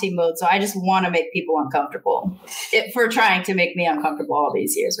auntie mode. So I just want to make people uncomfortable for trying to make me uncomfortable all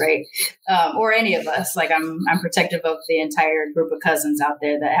these years. Right. Or any of us. Like I'm protective of the entire group of cousins out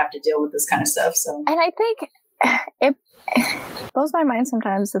there that have to deal with this kind of stuff. So, and I think it blows my mind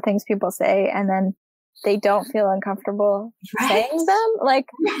sometimes, the things people say, and then they don't feel uncomfortable saying them. Like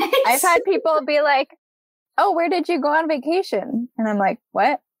I've had people be like, oh, where did you go on vacation? And I'm like,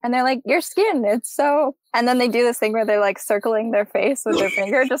 what? And they're like, your skin, it's so... And then they do this thing where they're like circling their face with their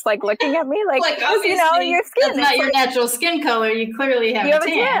finger, just like looking at me like your skin. That's not your natural skin color. You clearly have a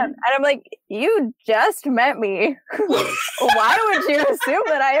tan. And I'm like, you just met me. Why would you assume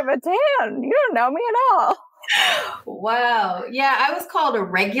that I have a tan? You don't know me at all. Wow. Yeah, I was called a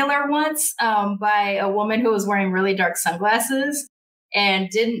regular once by a woman who was wearing really dark sunglasses and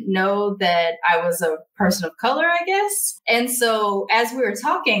didn't know that I was a person of color, I guess. And so as we were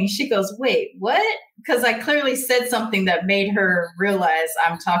talking, she goes, wait, what? Because I clearly said something that made her realize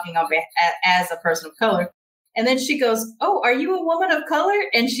I'm talking as a person of color. And then she goes, oh, are you a woman of color?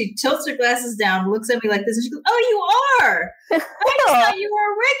 And she tilts her glasses down, looks at me like this, and she goes, oh, you are. I just thought you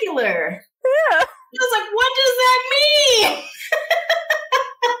were a regular. Yeah. I was like, what does that mean?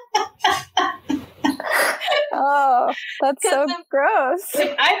 Oh, that's so gross.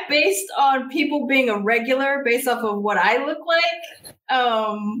 Like, I based on people being a regular based off of what I look like.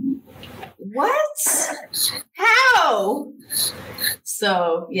 What? How?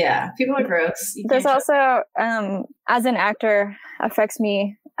 So yeah, people are gross. There's also, as an actor, affects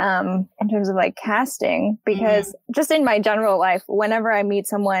me in terms of like casting, because just in my general life, whenever I meet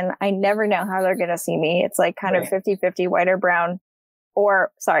someone, I never know how they're going to see me. It's like kind of 50-50 white or brown,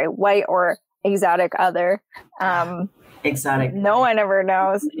 white or exotic other. Exotic. No one ever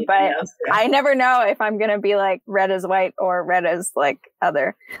knows, but I never know if I'm going to be like red as white or red as like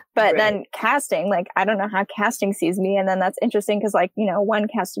other. But then casting, like, I don't know how casting sees me. And then that's interesting because like, one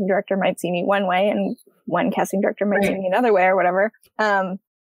casting director might see me one way and one casting director might see me another way or whatever. And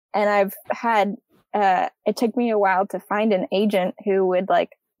I've had, it took me a while to find an agent who would like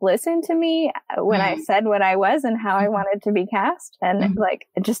listen to me when I said what I was and how I wanted to be cast, and like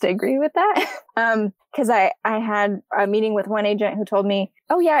just agree with that. Because I had a meeting with one agent who told me,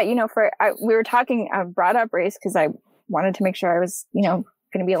 oh yeah, we were talking, I brought up race because I wanted to make sure I was, going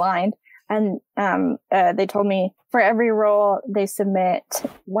to be aligned. And they told me for every role they submit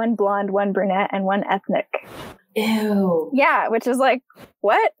one blonde, one brunette, and one ethnic. Ew. Yeah, which is like,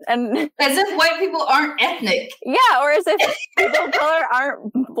 what? And as if white people aren't ethnic. Yeah, or as if people of color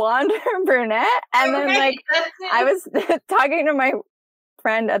aren't blonde or brunette. And then like, I was talking to my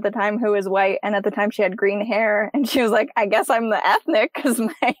friend at the time who was white, and at the time she had green hair, and she was like, I guess I'm the ethnic because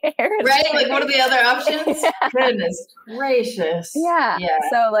my hair is right. Like, what are the other options? Yeah. Goodness gracious. Yeah.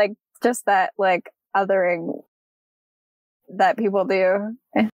 So like, just that like othering that people do.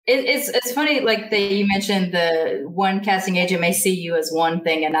 It's funny, like that you mentioned the one casting agent may see you as one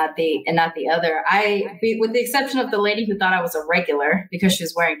thing and not the other. With the exception of the lady who thought I was a regular because she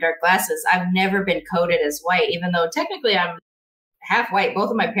was wearing dark glasses, I've never been coded as white, even though technically I'm half white. Both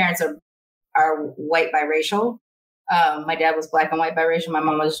of my parents are white biracial. My dad was black and white biracial. My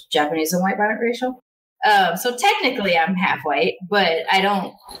mom was Japanese and white biracial. So technically I'm half white, but I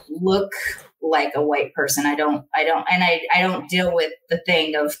don't look like a white person. I don't deal with the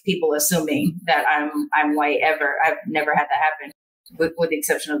thing of people assuming that I'm white ever. I've never had that happen, with the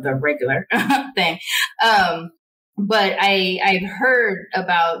exception of the regular thing. But I've heard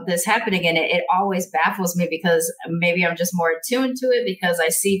about this happening, and it always baffles me, because maybe I'm just more attuned to it because I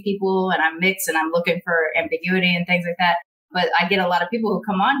see people and I'm mixed and I'm looking for ambiguity and things like that. But I get a lot of people who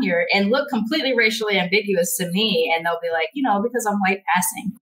come on here and look completely racially ambiguous to me, and they'll be like, because I'm white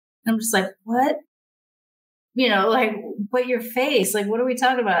passing. And I'm just like, what? Like, but your face, like, what are we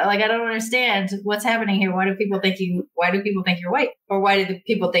talking about? Like, I don't understand what's happening here. Why do people think you're white? Or why do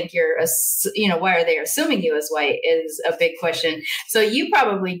people think why are they assuming you as white is a big question. So you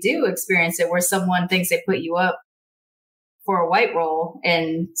probably do experience it where someone thinks they put you up for a white role,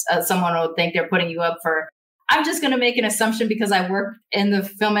 and someone will think they're putting you up for, I'm just going to make an assumption because I work in the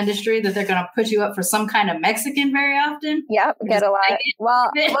film industry that they're going to put you up for some kind of Mexican very often. Yep, get a lot. Well,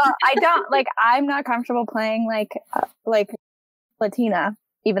 I don't I'm not comfortable playing like Latina,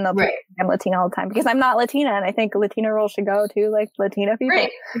 even though I'm Latina all the time, because I'm not Latina, and I think Latina roles should go to like Latina people.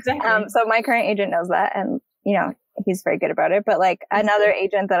 Right, exactly. So my current agent knows that, and he's very good about it. But like another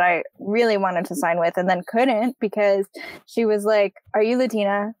agent that I really wanted to sign with and then couldn't, because she was like, "Are you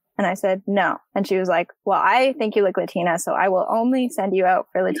Latina?" And I said, no. And she was like, well, I think you look Latina, so I will only send you out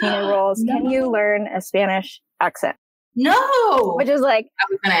for Latina roles. No. Can you learn a Spanish accent? No. Which is like, I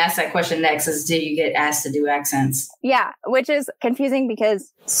was going to ask that question next, is do you get asked to do accents? Yeah, which is confusing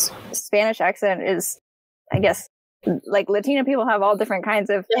because Spanish accent is, I guess, like Latina people have all different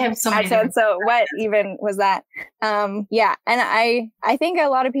kinds of accents. So what even was that? Yeah. And I think a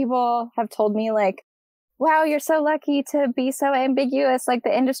lot of people have told me like, wow, you're so lucky to be so ambiguous. Like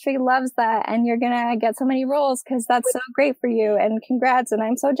the industry loves that. And you're going to get so many roles because that's so great for you. And congrats. And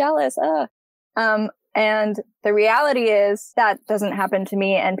I'm so jealous. And the reality is that doesn't happen to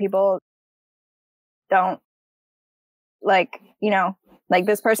me. And people don't like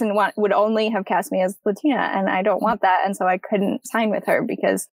this person would only have cast me as Latina. And I don't want that. And so I couldn't sign with her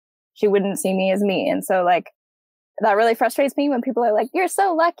because she wouldn't see me as me. And so like, that really frustrates me when people are like, you're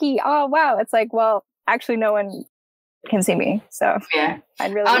so lucky. Oh, wow. It's like, well, actually no one can see me. So yeah,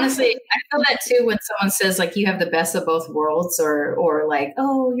 honestly, I feel that too when someone says like you have the best of both worlds, or like,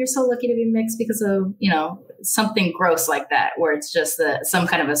 oh, you're so lucky to be mixed because of, something gross like that, where it's just some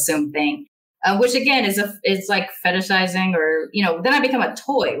kind of assumed thing, which again is like fetishizing, or, then I become a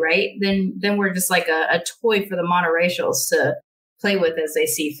toy, right? Then we're just like a toy for the monoracials to play with as they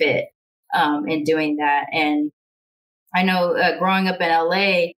see fit, in doing that. And I know growing up in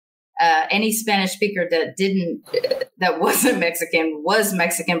LA, any Spanish speaker that wasn't Mexican was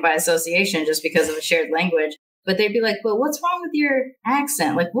Mexican by association just because of a shared language. But they'd be like, well, what's wrong with your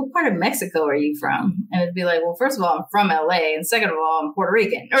accent? Like, what part of Mexico are you from? And it'd be like, well, first of all, I'm from LA. And second of all, I'm Puerto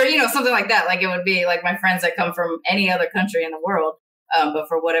Rican, or, something like that. Like it would be like my friends that come from any other country in the world, but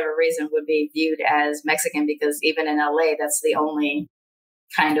for whatever reason would be viewed as Mexican, because even in LA, that's the only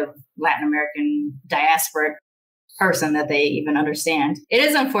kind of Latin American diasporic person that they even understand. It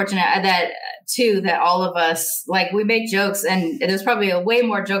is unfortunate that all of us, like, we make jokes, and there's probably way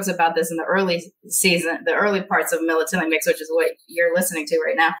more jokes about this in the early parts of Militantly Mixed, which is what you're listening to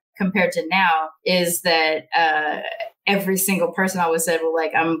right now, compared to now, is that every single person always said, well,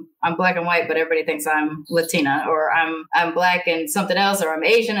 like, I'm black and white, but everybody thinks I'm Latina, or I'm black and something else, or I'm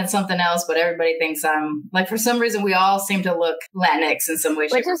Asian and something else, but everybody thinks I'm, like, for some reason we all seem to look Latinx in some way,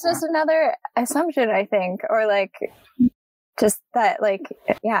 shape, which is just another assumption, I think, or like just that, like,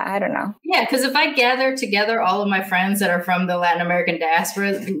 yeah, I don't know. Yeah, because if I gather together all of my friends that are from the Latin American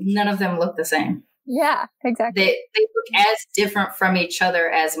diaspora, none of them look the same. Yeah, exactly. They look as different from each other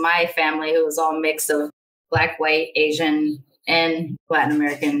as my family, who was all mixed of Black, white, Asian, and Latin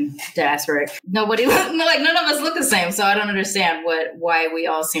American diasporic. None of us look the same. So I don't understand why we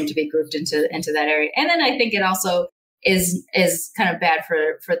all seem to be grouped into that area. And then I think it also is kind of bad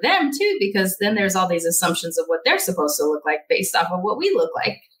for them too, because then there's all these assumptions of what they're supposed to look like based off of what we look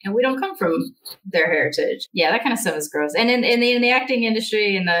like, and we don't come from their heritage. Yeah, that kind of stuff is gross. And in the acting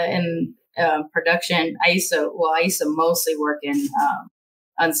industry, in production, I used to mostly work in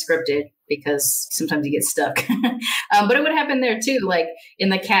unscripted, because sometimes you get stuck. But it would happen there too, like in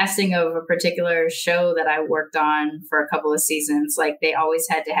the casting of a particular show that I worked on for a couple of seasons. Like they always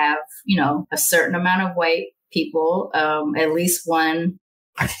had to have, a certain amount of white people, at least one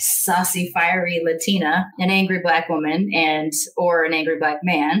saucy, fiery Latina, an angry Black woman, or an angry Black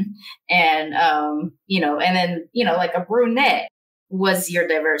man, and and then like a brunette. was your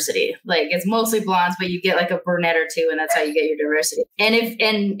diversity. Like, it's mostly blondes, but you get like a brunette or two, and that's how you get your diversity. And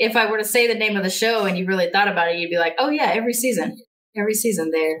if I were to say the name of the show and you really thought about it, you'd be like, oh yeah, every season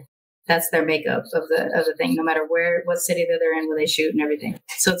that's their makeup of the thing, no matter what city that they're in, where they shoot and everything.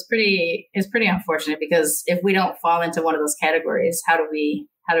 So it's pretty unfortunate, because if we don't fall into one of those categories, how do we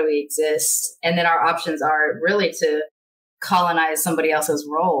exist? And then our options are really to colonize somebody else's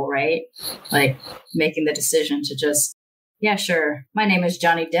role, right? Like making the decision to just, yeah, sure, my name is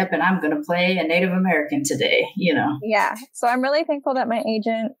Johnny Depp and I'm going to play a Native American today, Yeah. So I'm really thankful that my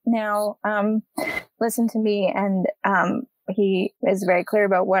agent now listened to me, and he is very clear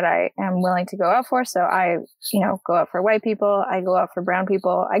about what I am willing to go out for. So I, go out for white people. I go out for brown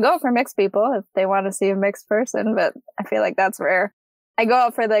people. I go out for mixed people if they want to see a mixed person, but I feel like that's rare. I go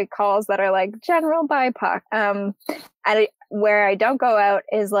out for the calls that are like general BIPOC. Where I don't go out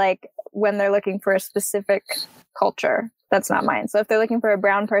is like when they're looking for a specific culture. That's not mine. So if they're looking for a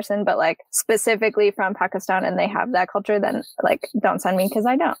brown person, but like specifically from Pakistan and they have that culture, then like don't send me because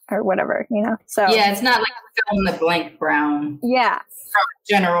I don't, or whatever, So yeah, it's not like fill in the blank brown. Yeah. From a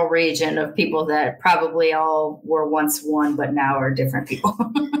general region of people that probably all were once one, but now are different people.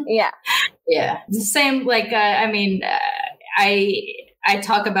 Yeah. Yeah. The same, like, I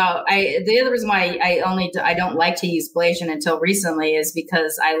talk about, the other reason why I don't like to use Blasian until recently is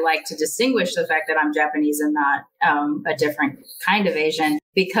because I like to distinguish the fact that I'm Japanese and not a different kind of Asian,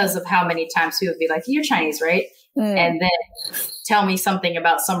 because of how many times people would be like, you're Chinese, right? And then tell me something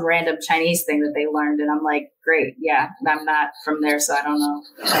about some random Chinese thing that they learned. And I'm like, great. Yeah, I'm not from there, so I don't know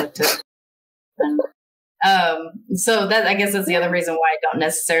how to. So that, I guess that's the other reason why I don't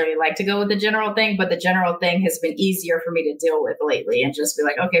necessarily like to go with the general thing, but the general thing has been easier for me to deal with lately, and just be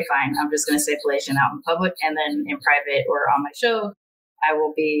like, okay, fine. I'm just going to say Blasian out in public, and then in private or on my show, I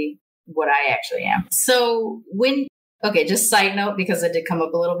will be what I actually am. So just side note, because it did come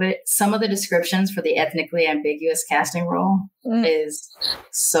up a little bit, some of the descriptions for the ethnically ambiguous casting role is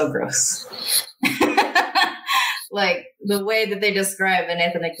so gross. Like the way that they describe an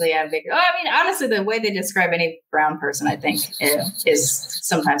ethnically ambiguous. I mean, honestly, the way they describe any brown person, I think, is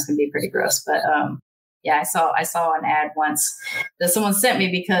sometimes can be pretty gross. But yeah, I saw an ad once that someone sent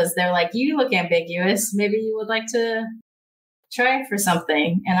me because they're like, "You look ambiguous. Maybe you would like to try for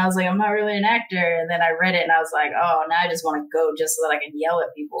something." And I was like, "I'm not really an actor." And then I read it and I was like, "Oh, now I just want to go just so that I can yell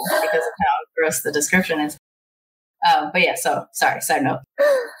at people because of how gross the description is." But yeah, so sorry. Side note.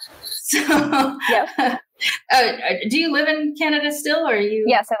 So, yeah. Do you live in Canada still, or are you?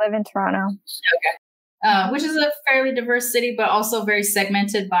 Yes, I live in Toronto. Okay. Which is a fairly diverse city, but also very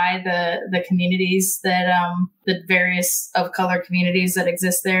segmented by the communities that the various of color communities that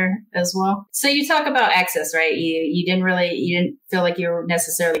exist there as well. So you talk about access, right? You didn't feel like you were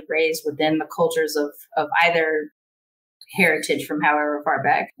necessarily raised within the cultures of either heritage from however far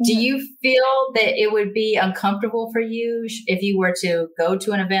back. Do you feel that it would be uncomfortable for you if you were to go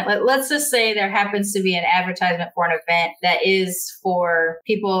to an event? Let's just say there happens to be an advertisement for an event that is for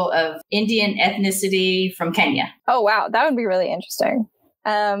people of Indian ethnicity from Kenya. Oh, wow. That would be really interesting.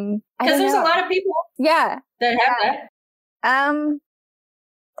 Because there's a lot of people that have that.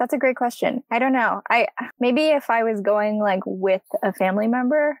 That's a great question. I don't know. Maybe if I was going like with a family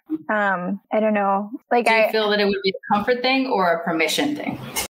member, I don't know. Like, do you feel that it would be a comfort thing or a permission thing?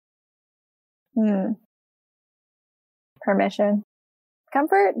 Permission,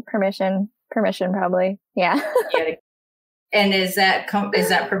 comfort, permission, probably. Yeah. And is that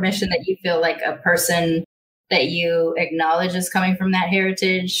permission that you feel like a person that you acknowledge is coming from that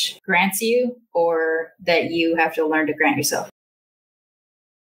heritage grants you, or that you have to learn to grant yourself?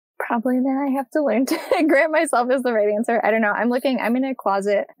 Probably that I have to learn to grant myself is the right answer. I don't know. I'm in a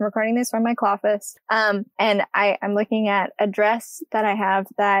closet. I'm recording this from my closet. And I'm looking at a dress that I have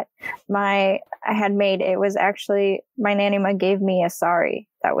that I had made. It was actually, my nanny ma gave me a sari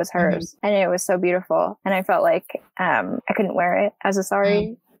that was hers. And it was so beautiful. And I felt like, I couldn't wear it as a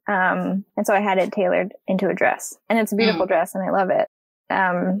sari. And so I had it tailored into a dress, and it's a beautiful dress and I love it.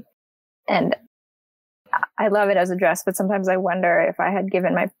 And I love it as a dress, but sometimes I wonder if I had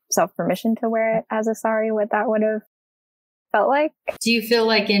given myself permission to wear it as a sari, what that would have felt like. Do you feel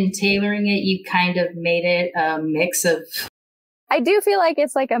like in tailoring it, you kind of made it a mix of... I do feel like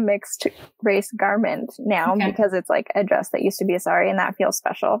it's like a mixed race garment now, because it's like a dress that used to be a sari, and that feels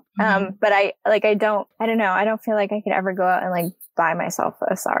special. But I don't know. I don't feel like I could ever go out and like buy myself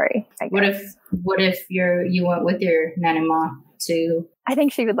a sari. What if you went with your nanny ma to... I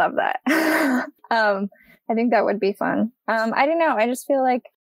think she would love that. I think that would be fun. I don't know. I just feel like,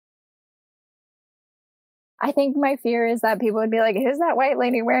 I think my fear is that people would be like, who's that white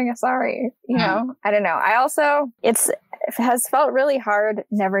lady wearing a sari? You know, I don't know. I also, has felt really hard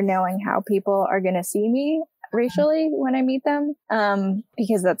never knowing how people are going to see me racially when I meet them,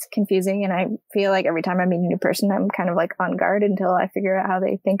 because that's confusing. And I feel like every time I meet a new person, I'm kind of like on guard until I figure out who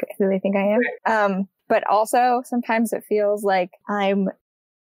they think I am. But also sometimes it feels like I'm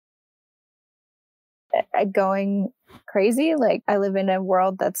going crazy. Like I live in a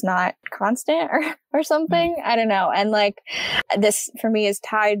world that's not constant or something. I don't know. And like this for me is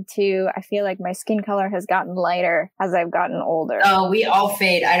tied to, I feel like my skin color has gotten lighter as I've gotten older. Oh, we all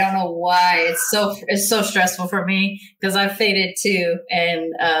fade. I don't know why. It's so stressful for me because I've faded too.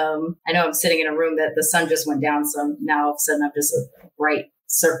 And I know I'm sitting in a room that the sun just went down. So now all of a sudden I'm just a bright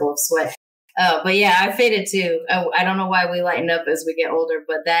circle of sweat. But yeah, I faded too. I don't know why we lighten up as we get older,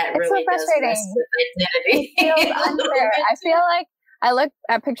 but that really does mess with identity. It feels unfair. I feel like I look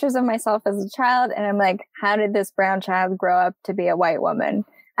at pictures of myself as a child and I'm like, how did this brown child grow up to be a white woman?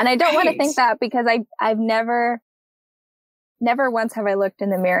 And I don't want to think that because I've never once have I looked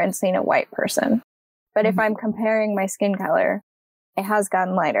in the mirror and seen a white person. But if I'm comparing my skin color, it has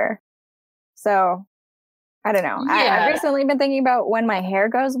gotten lighter. So I don't know. Yeah. I've recently been thinking about when my hair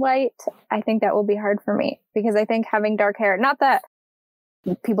goes white. I think that will be hard for me because I think having dark hair, not that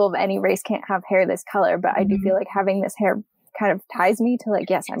people of any race can't have hair this color, but I do feel like having this hair kind of ties me to like,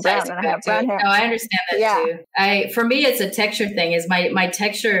 yes, I'm brown and I have brown hair. No, I understand that too. For me, it's a texture thing. Is my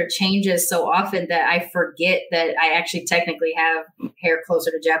texture changes so often that I forget that I actually technically have hair closer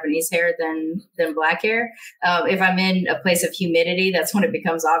to Japanese hair than black hair. If I'm in a place of humidity, that's when it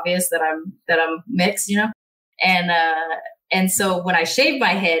becomes obvious that I'm mixed, you know. And so when I shaved my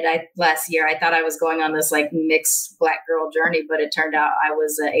head last year, I thought I was going on this like mixed black girl journey, but it turned out I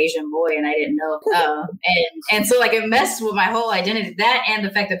was an Asian boy and I didn't know. And so like it messed with my whole identity. That and the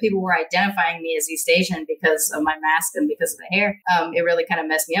fact that people were identifying me as East Asian because of my mask and because of the hair, it really kind of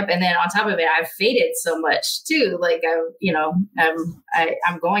messed me up. And then on top of it, I've faded so much too. Like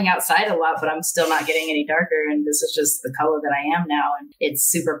I'm going outside a lot, but I'm still not getting any darker. And this is just the color that I am now, and it's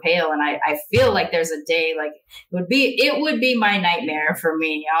super pale. And I feel like there's a day like it would be my nightmare for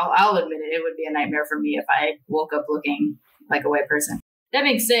me. I'll admit it. It would be a nightmare for me if I woke up looking like a white person. That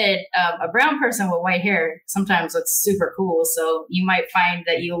being said, a brown person with white hair sometimes looks super cool. So you might find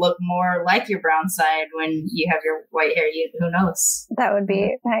that you look more like your brown side when you have your white hair. Who knows? That would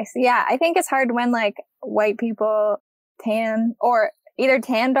be nice. Yeah, I think it's hard when like white people tan or either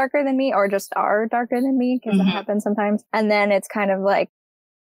tan darker than me or just are darker than me because it happens sometimes. And then it's kind of like,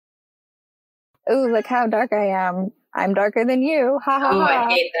 ooh, look how dark I am. I'm darker than you. Ha ha ha. I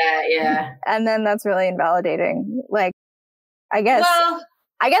hate that. Yeah. And then that's really invalidating. Like, I guess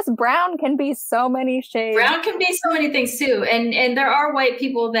brown can be so many shades. Brown can be so many things too. And there are white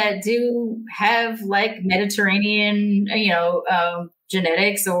people that do have like Mediterranean,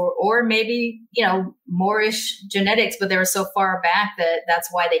 genetics or maybe, Moorish genetics, but they were so far back that that's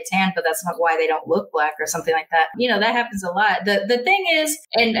why they tan, but that's not why they don't look black or something like that. That happens a lot. The thing is,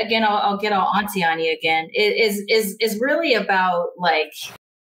 and again, I'll get all auntie on you again, is really about like,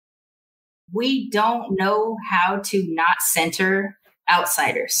 we don't know how to not center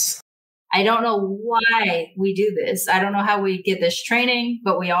outsiders. I don't know why we do this. I don't know how we get this training,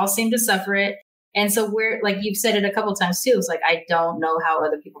 but we all seem to suffer it. And so we're like, you've said it a couple of times too. It's like, I don't know how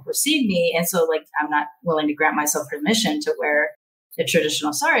other people perceive me. And so like, I'm not willing to grant myself permission to wear the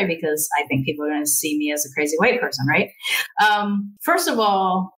traditional sari because I think people are going to see me as a crazy white person. Right. First of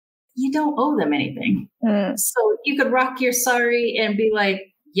all, you don't owe them anything. So you could rock your sari and be like,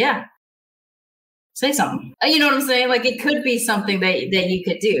 yeah, say something. You know what I'm saying? Like it could be something that you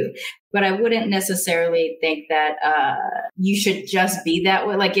could do, but I wouldn't necessarily think that you should just be that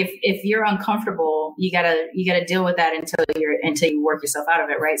way. Like if you're uncomfortable, you gotta deal with that until you work yourself out of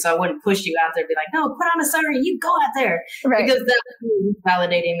it, right? So I wouldn't push you out there and be like, no, put on a sari, you go out there, right? Because that's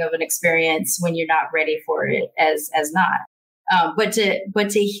validating of an experience when you're not ready for it as not. But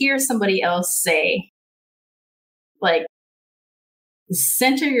to hear somebody else say, like,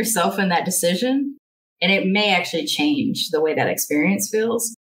 center yourself in that decision. And it may actually change the way that experience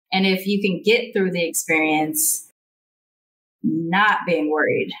feels. And if you can get through the experience not being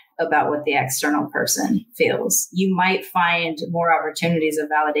worried about what the external person feels, you might find more opportunities of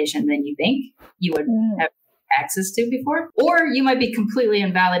validation than you think you would have access to before. Or you might be completely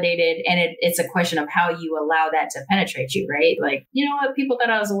invalidated and it's a question of how you allow that to penetrate you, right? Like, you know what? People thought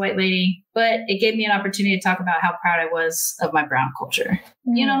I was a white lady, but it gave me an opportunity to talk about how proud I was of my brown culture,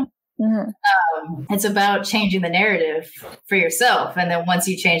 you know? It's about changing the narrative for yourself. And then once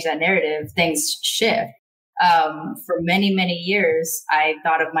you change that narrative, things shift. For many, many years, I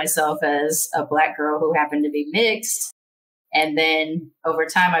thought of myself as a Black girl who happened to be mixed. And then over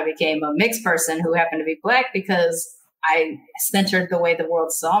time, I became a mixed person who happened to be Black because I centered the way the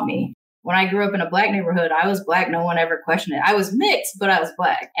world saw me. When I grew up in a Black neighborhood, I was Black. No one ever questioned it. I was mixed, but I was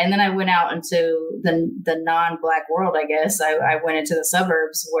Black. And then I went out into the non-Black world, I guess. I went into the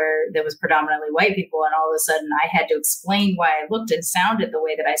suburbs where there was predominantly white people. And all of a sudden I had to explain why I looked and sounded the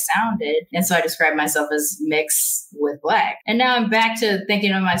way that I sounded. And so I described myself as mixed with Black. And now I'm back to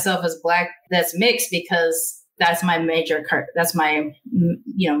thinking of myself as Black that's mixed because that's my main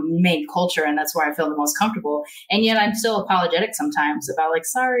culture, and that's where I feel the most comfortable. And yet I'm still apologetic sometimes about like,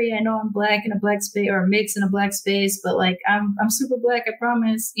 sorry, I know I'm Black in a Black space or mixed in a Black space, but like I'm super Black, I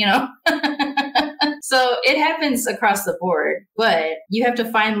promise, So it happens across the board, but you have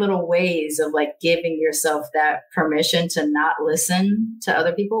to find little ways of like giving yourself that permission to not listen to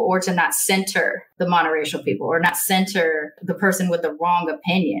other people or to not center the monoracial people or not center the person with the wrong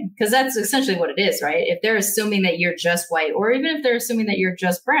opinion. Because that's essentially what it is, right? If they're assuming that you're just white, or even if they're assuming that you're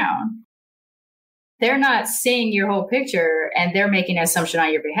just brown, they're not seeing your whole picture and they're making an assumption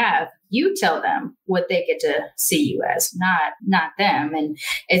on your behalf. You tell them what they get to see you as, not them. And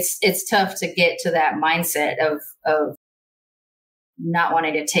it's tough to get to that mindset of not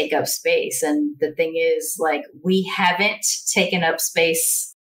wanting to take up space. And the thing is, like, we haven't taken up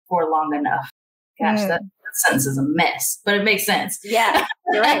space for long enough. Gosh, that sentence is a mess, but it makes sense. Yeah,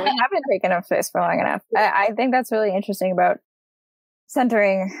 you're right. We haven't taken up space for long enough. I think that's really interesting about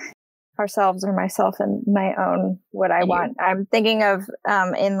centering ourselves or myself and my own what I want. I'm thinking of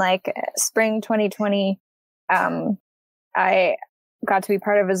in like spring 2020, I got to be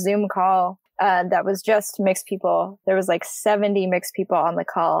part of a Zoom call that was just mixed people. There was like 70 mixed people on the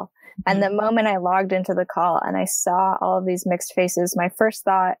call. And the moment I logged into the call and I saw all of these mixed faces, my first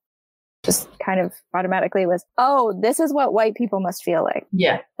thought just kind of automatically was, oh, this is what white people must feel like.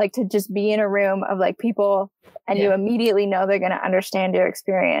 Yeah. Like to just be in a room of like people and you immediately know they're going to understand your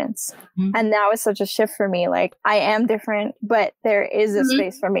experience. And that was such a shift for me. Like I am different, but there is a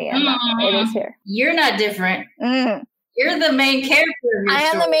space for me and it is here. You're not different. You're the main character of your I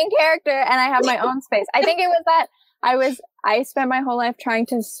am story. the main character and I have my own space. I think it was that I spent my whole life trying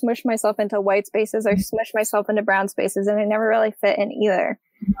to smush myself into white spaces or smush myself into brown spaces, and I never really fit in either.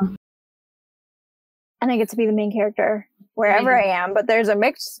 And I get to be the main character wherever I am, but there's a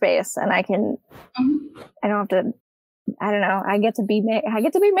mixed space and I don't have to, I don't know. I get to be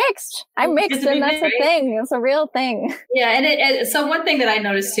mixed. I'm mixed and that's a thing. It's a real thing. Yeah. And so one thing that I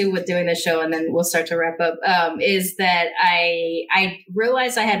noticed too with doing the show, and then we'll start to wrap up, is that I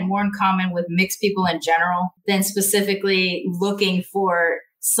realized I had more in common with mixed people in general than specifically looking for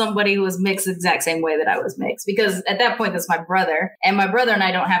somebody who was mixed the exact same way that I was mixed, because at that point, that's my brother, and my brother and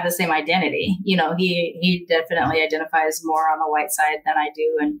I don't have the same identity. You know, he definitely identifies more on the white side than I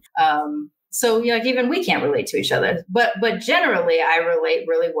do. And, so like even we can't relate to each other, but generally I relate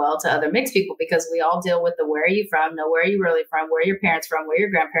really well to other mixed people because we all deal with the where are you from, no, where are you really from, where are your parents from, where are your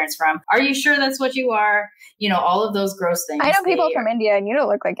grandparents from, are you sure that's what you are, you know, all of those gross things. I know people from India and you don't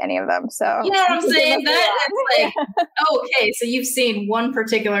look like any of them, so you know what I'm saying. That's like okay, so you've seen one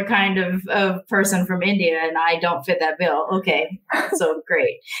particular kind of person from India and I don't fit that bill. Okay, so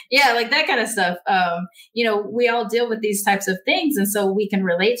great. Yeah, like that kind of stuff. You know, we all deal with these types of things, and so we can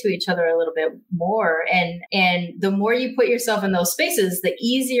relate to each other a little bit more, and the more you put yourself in those spaces, the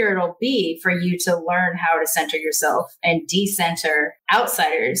easier it'll be for you to learn how to center yourself and decenter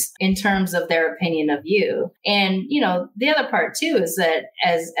outsiders in terms of their opinion of you. And you know, the other part too is that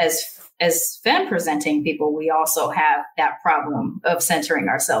as femme presenting people, we also have that problem of centering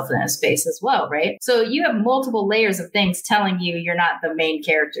ourselves in a space as well, right? So you have multiple layers of things telling you you're not the main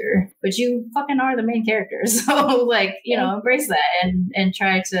character, but you fucking are the main character. So like, you know, embrace that and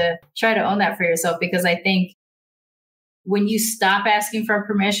try to own that for yourself, because I think when you stop asking for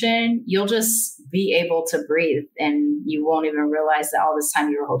permission, you'll just be able to breathe and you won't even realize that all this time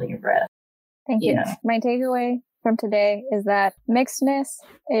you were holding your breath. Thank you. My takeaway from today is that mixedness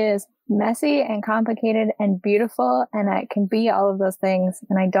is messy and complicated and beautiful, and I can be all of those things,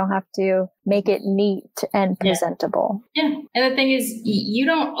 and I don't have to make it neat and presentable. Yeah. And the thing is, you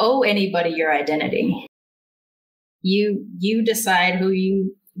don't owe anybody your identity. You decide who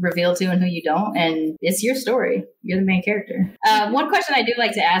you reveal to and who you don't, and it's your story. You're the main character. One question I do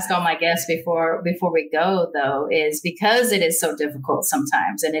like to ask all my guests before we go, though, is because it is so difficult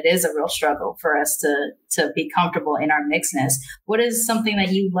sometimes, and it is a real struggle for us to be comfortable in our mixedness. What is something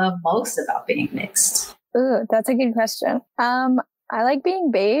that you love most about being mixed? Ooh, that's a good question. I like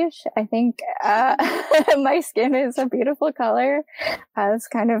being beige. I think my skin is a beautiful color. It's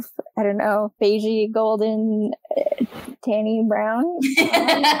kind of, I don't know, beigey, golden, tanny brown.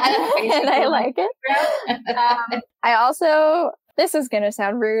 And I like it. I also, this is going to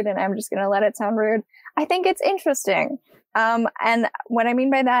sound rude and I'm just going to let it sound rude. I think it's interesting. And what I mean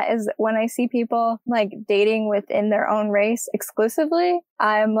by that is when I see people like dating within their own race exclusively,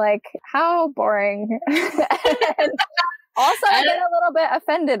 I'm like, how boring. And also, I get a little bit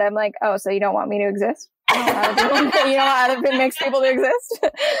offended. I'm like, oh, so you don't want me to exist? You don't want other mixed people to exist?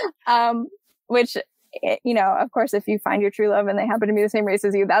 Which, you know, of course, if you find your true love and they happen to be the same race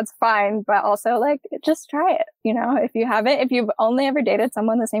as you, that's fine. But also, like, just try it. You know, if you've only ever dated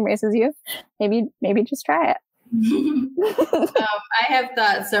someone the same race as you, maybe just try it. I have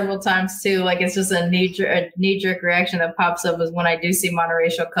thought several times too, like it's just a knee-jerk reaction that pops up is when I do see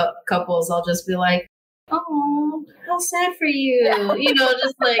monoracial couples, I'll just be like, oh, how sad for you. You know,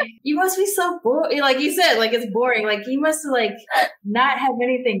 just like, you must be so bored. Like you said, like it's boring. Like you must like not have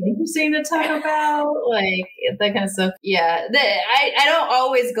anything interesting to talk about. Like that kind of stuff. Yeah. I don't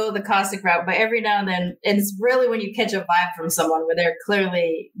always go the caustic route, but every now and then, and it's really when you catch a vibe from someone where they're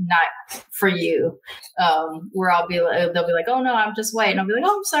clearly not for you, where they'll be like, oh no, I'm just white. And I'll be like,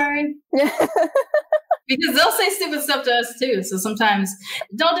 oh, I'm sorry. Because they'll say stupid stuff to us too. So sometimes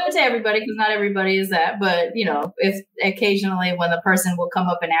don't do it to everybody because not everybody is that. But, you know, if occasionally when the person will come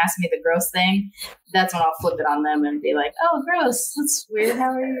up and ask me the gross thing, that's when I'll flip it on them and be like, oh, gross. That's weird.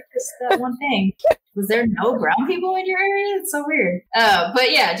 How are you just that one thing? Was there no brown people in your area? It's so weird.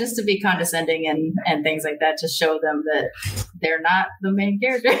 But yeah, just to be condescending and things like that, to show them that they're not the main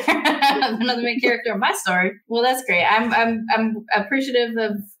character. They're not the main character of my story. Well, that's great. I'm appreciative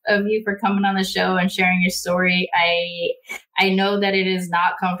of you for coming on the show and sharing your story. I know that it is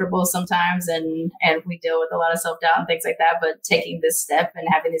not comfortable sometimes and we deal with a lot of self-doubt and things like that, but taking this step and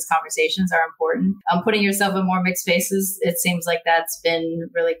having these conversations are important. Putting yourself in more mixed spaces, it seems like that's been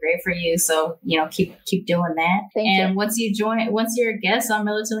really great for you. So, you know, keep doing that. Thank you. Once you're a guest on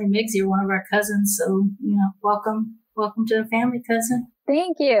Militantly Mixed, you're one of our cousins. So, you know, welcome to the family, cousin.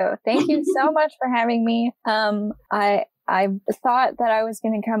 Thank you. Thank you so much for having me. I thought that I was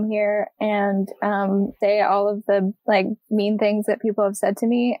going to come here and say all of the like mean things that people have said to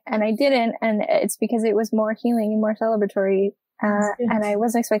me, and I didn't. And it's because it was more healing and more celebratory, and I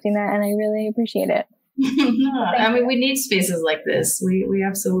wasn't expecting that, and I really appreciate it. No, I mean, we need spaces like this. We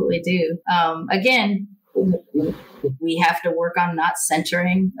absolutely do. Again, we have to work on not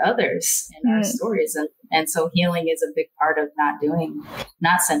centering others in our stories. And so healing is a big part of not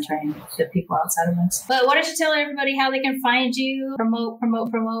centering the people outside of us. But why don't you tell everybody how they can find you, promote,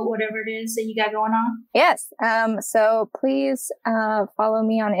 whatever it is that you got going on? Yes. So please follow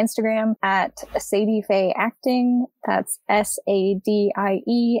me on Instagram at Sadie Fay Acting. That's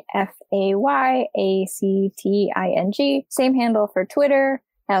SADIEFAYACTING. Same handle for Twitter.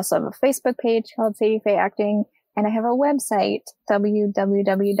 I also have a Facebook page called Sadie Fay Acting, and I have a website,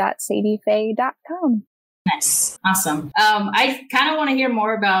 www.sadiefay.com. Nice. Awesome. I kind of want to hear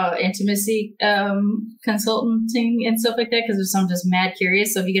more about intimacy consulting and stuff like that, because I'm just mad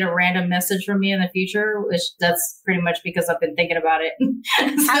curious. So if you get a random message from me in the future, which that's pretty much because I've been thinking about it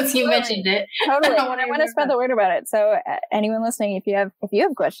since you mentioned it. Totally. I want to spread the word about it. So anyone listening, if you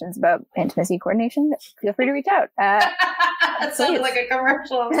have questions about intimacy coordination, feel free to reach out. That sounds like a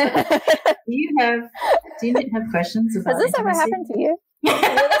commercial. Do you have questions about Has this ever happened to you? You're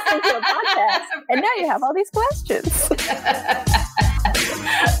listening to a podcast, and now you have all these questions.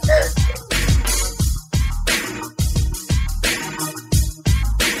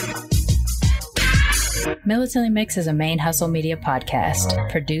 Militantly Mixed is a Main Hustle Media podcast,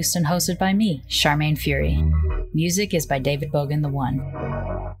 produced and hosted by me, Charmaine Fury. Music is by David Bogan the One.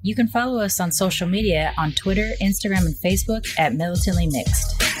 You can follow us on social media on Twitter, Instagram, and Facebook at Militantly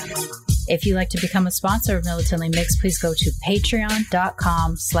Mixed. If you'd like to become a sponsor of Militantly Mixed, please go to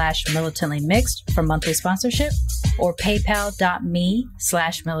patreon.com/militantlymixed for monthly sponsorship, or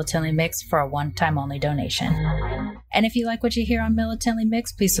paypal.me/militantlymixed for a one-time only donation. And if you like what you hear on Militantly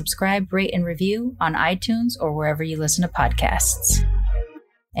Mixed, please subscribe, rate, and review on iTunes or wherever you listen to podcasts.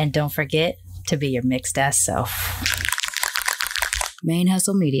 And don't forget to be your mixed ass self. Main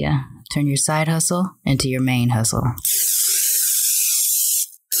Hustle Media. Turn your side hustle into your main hustle.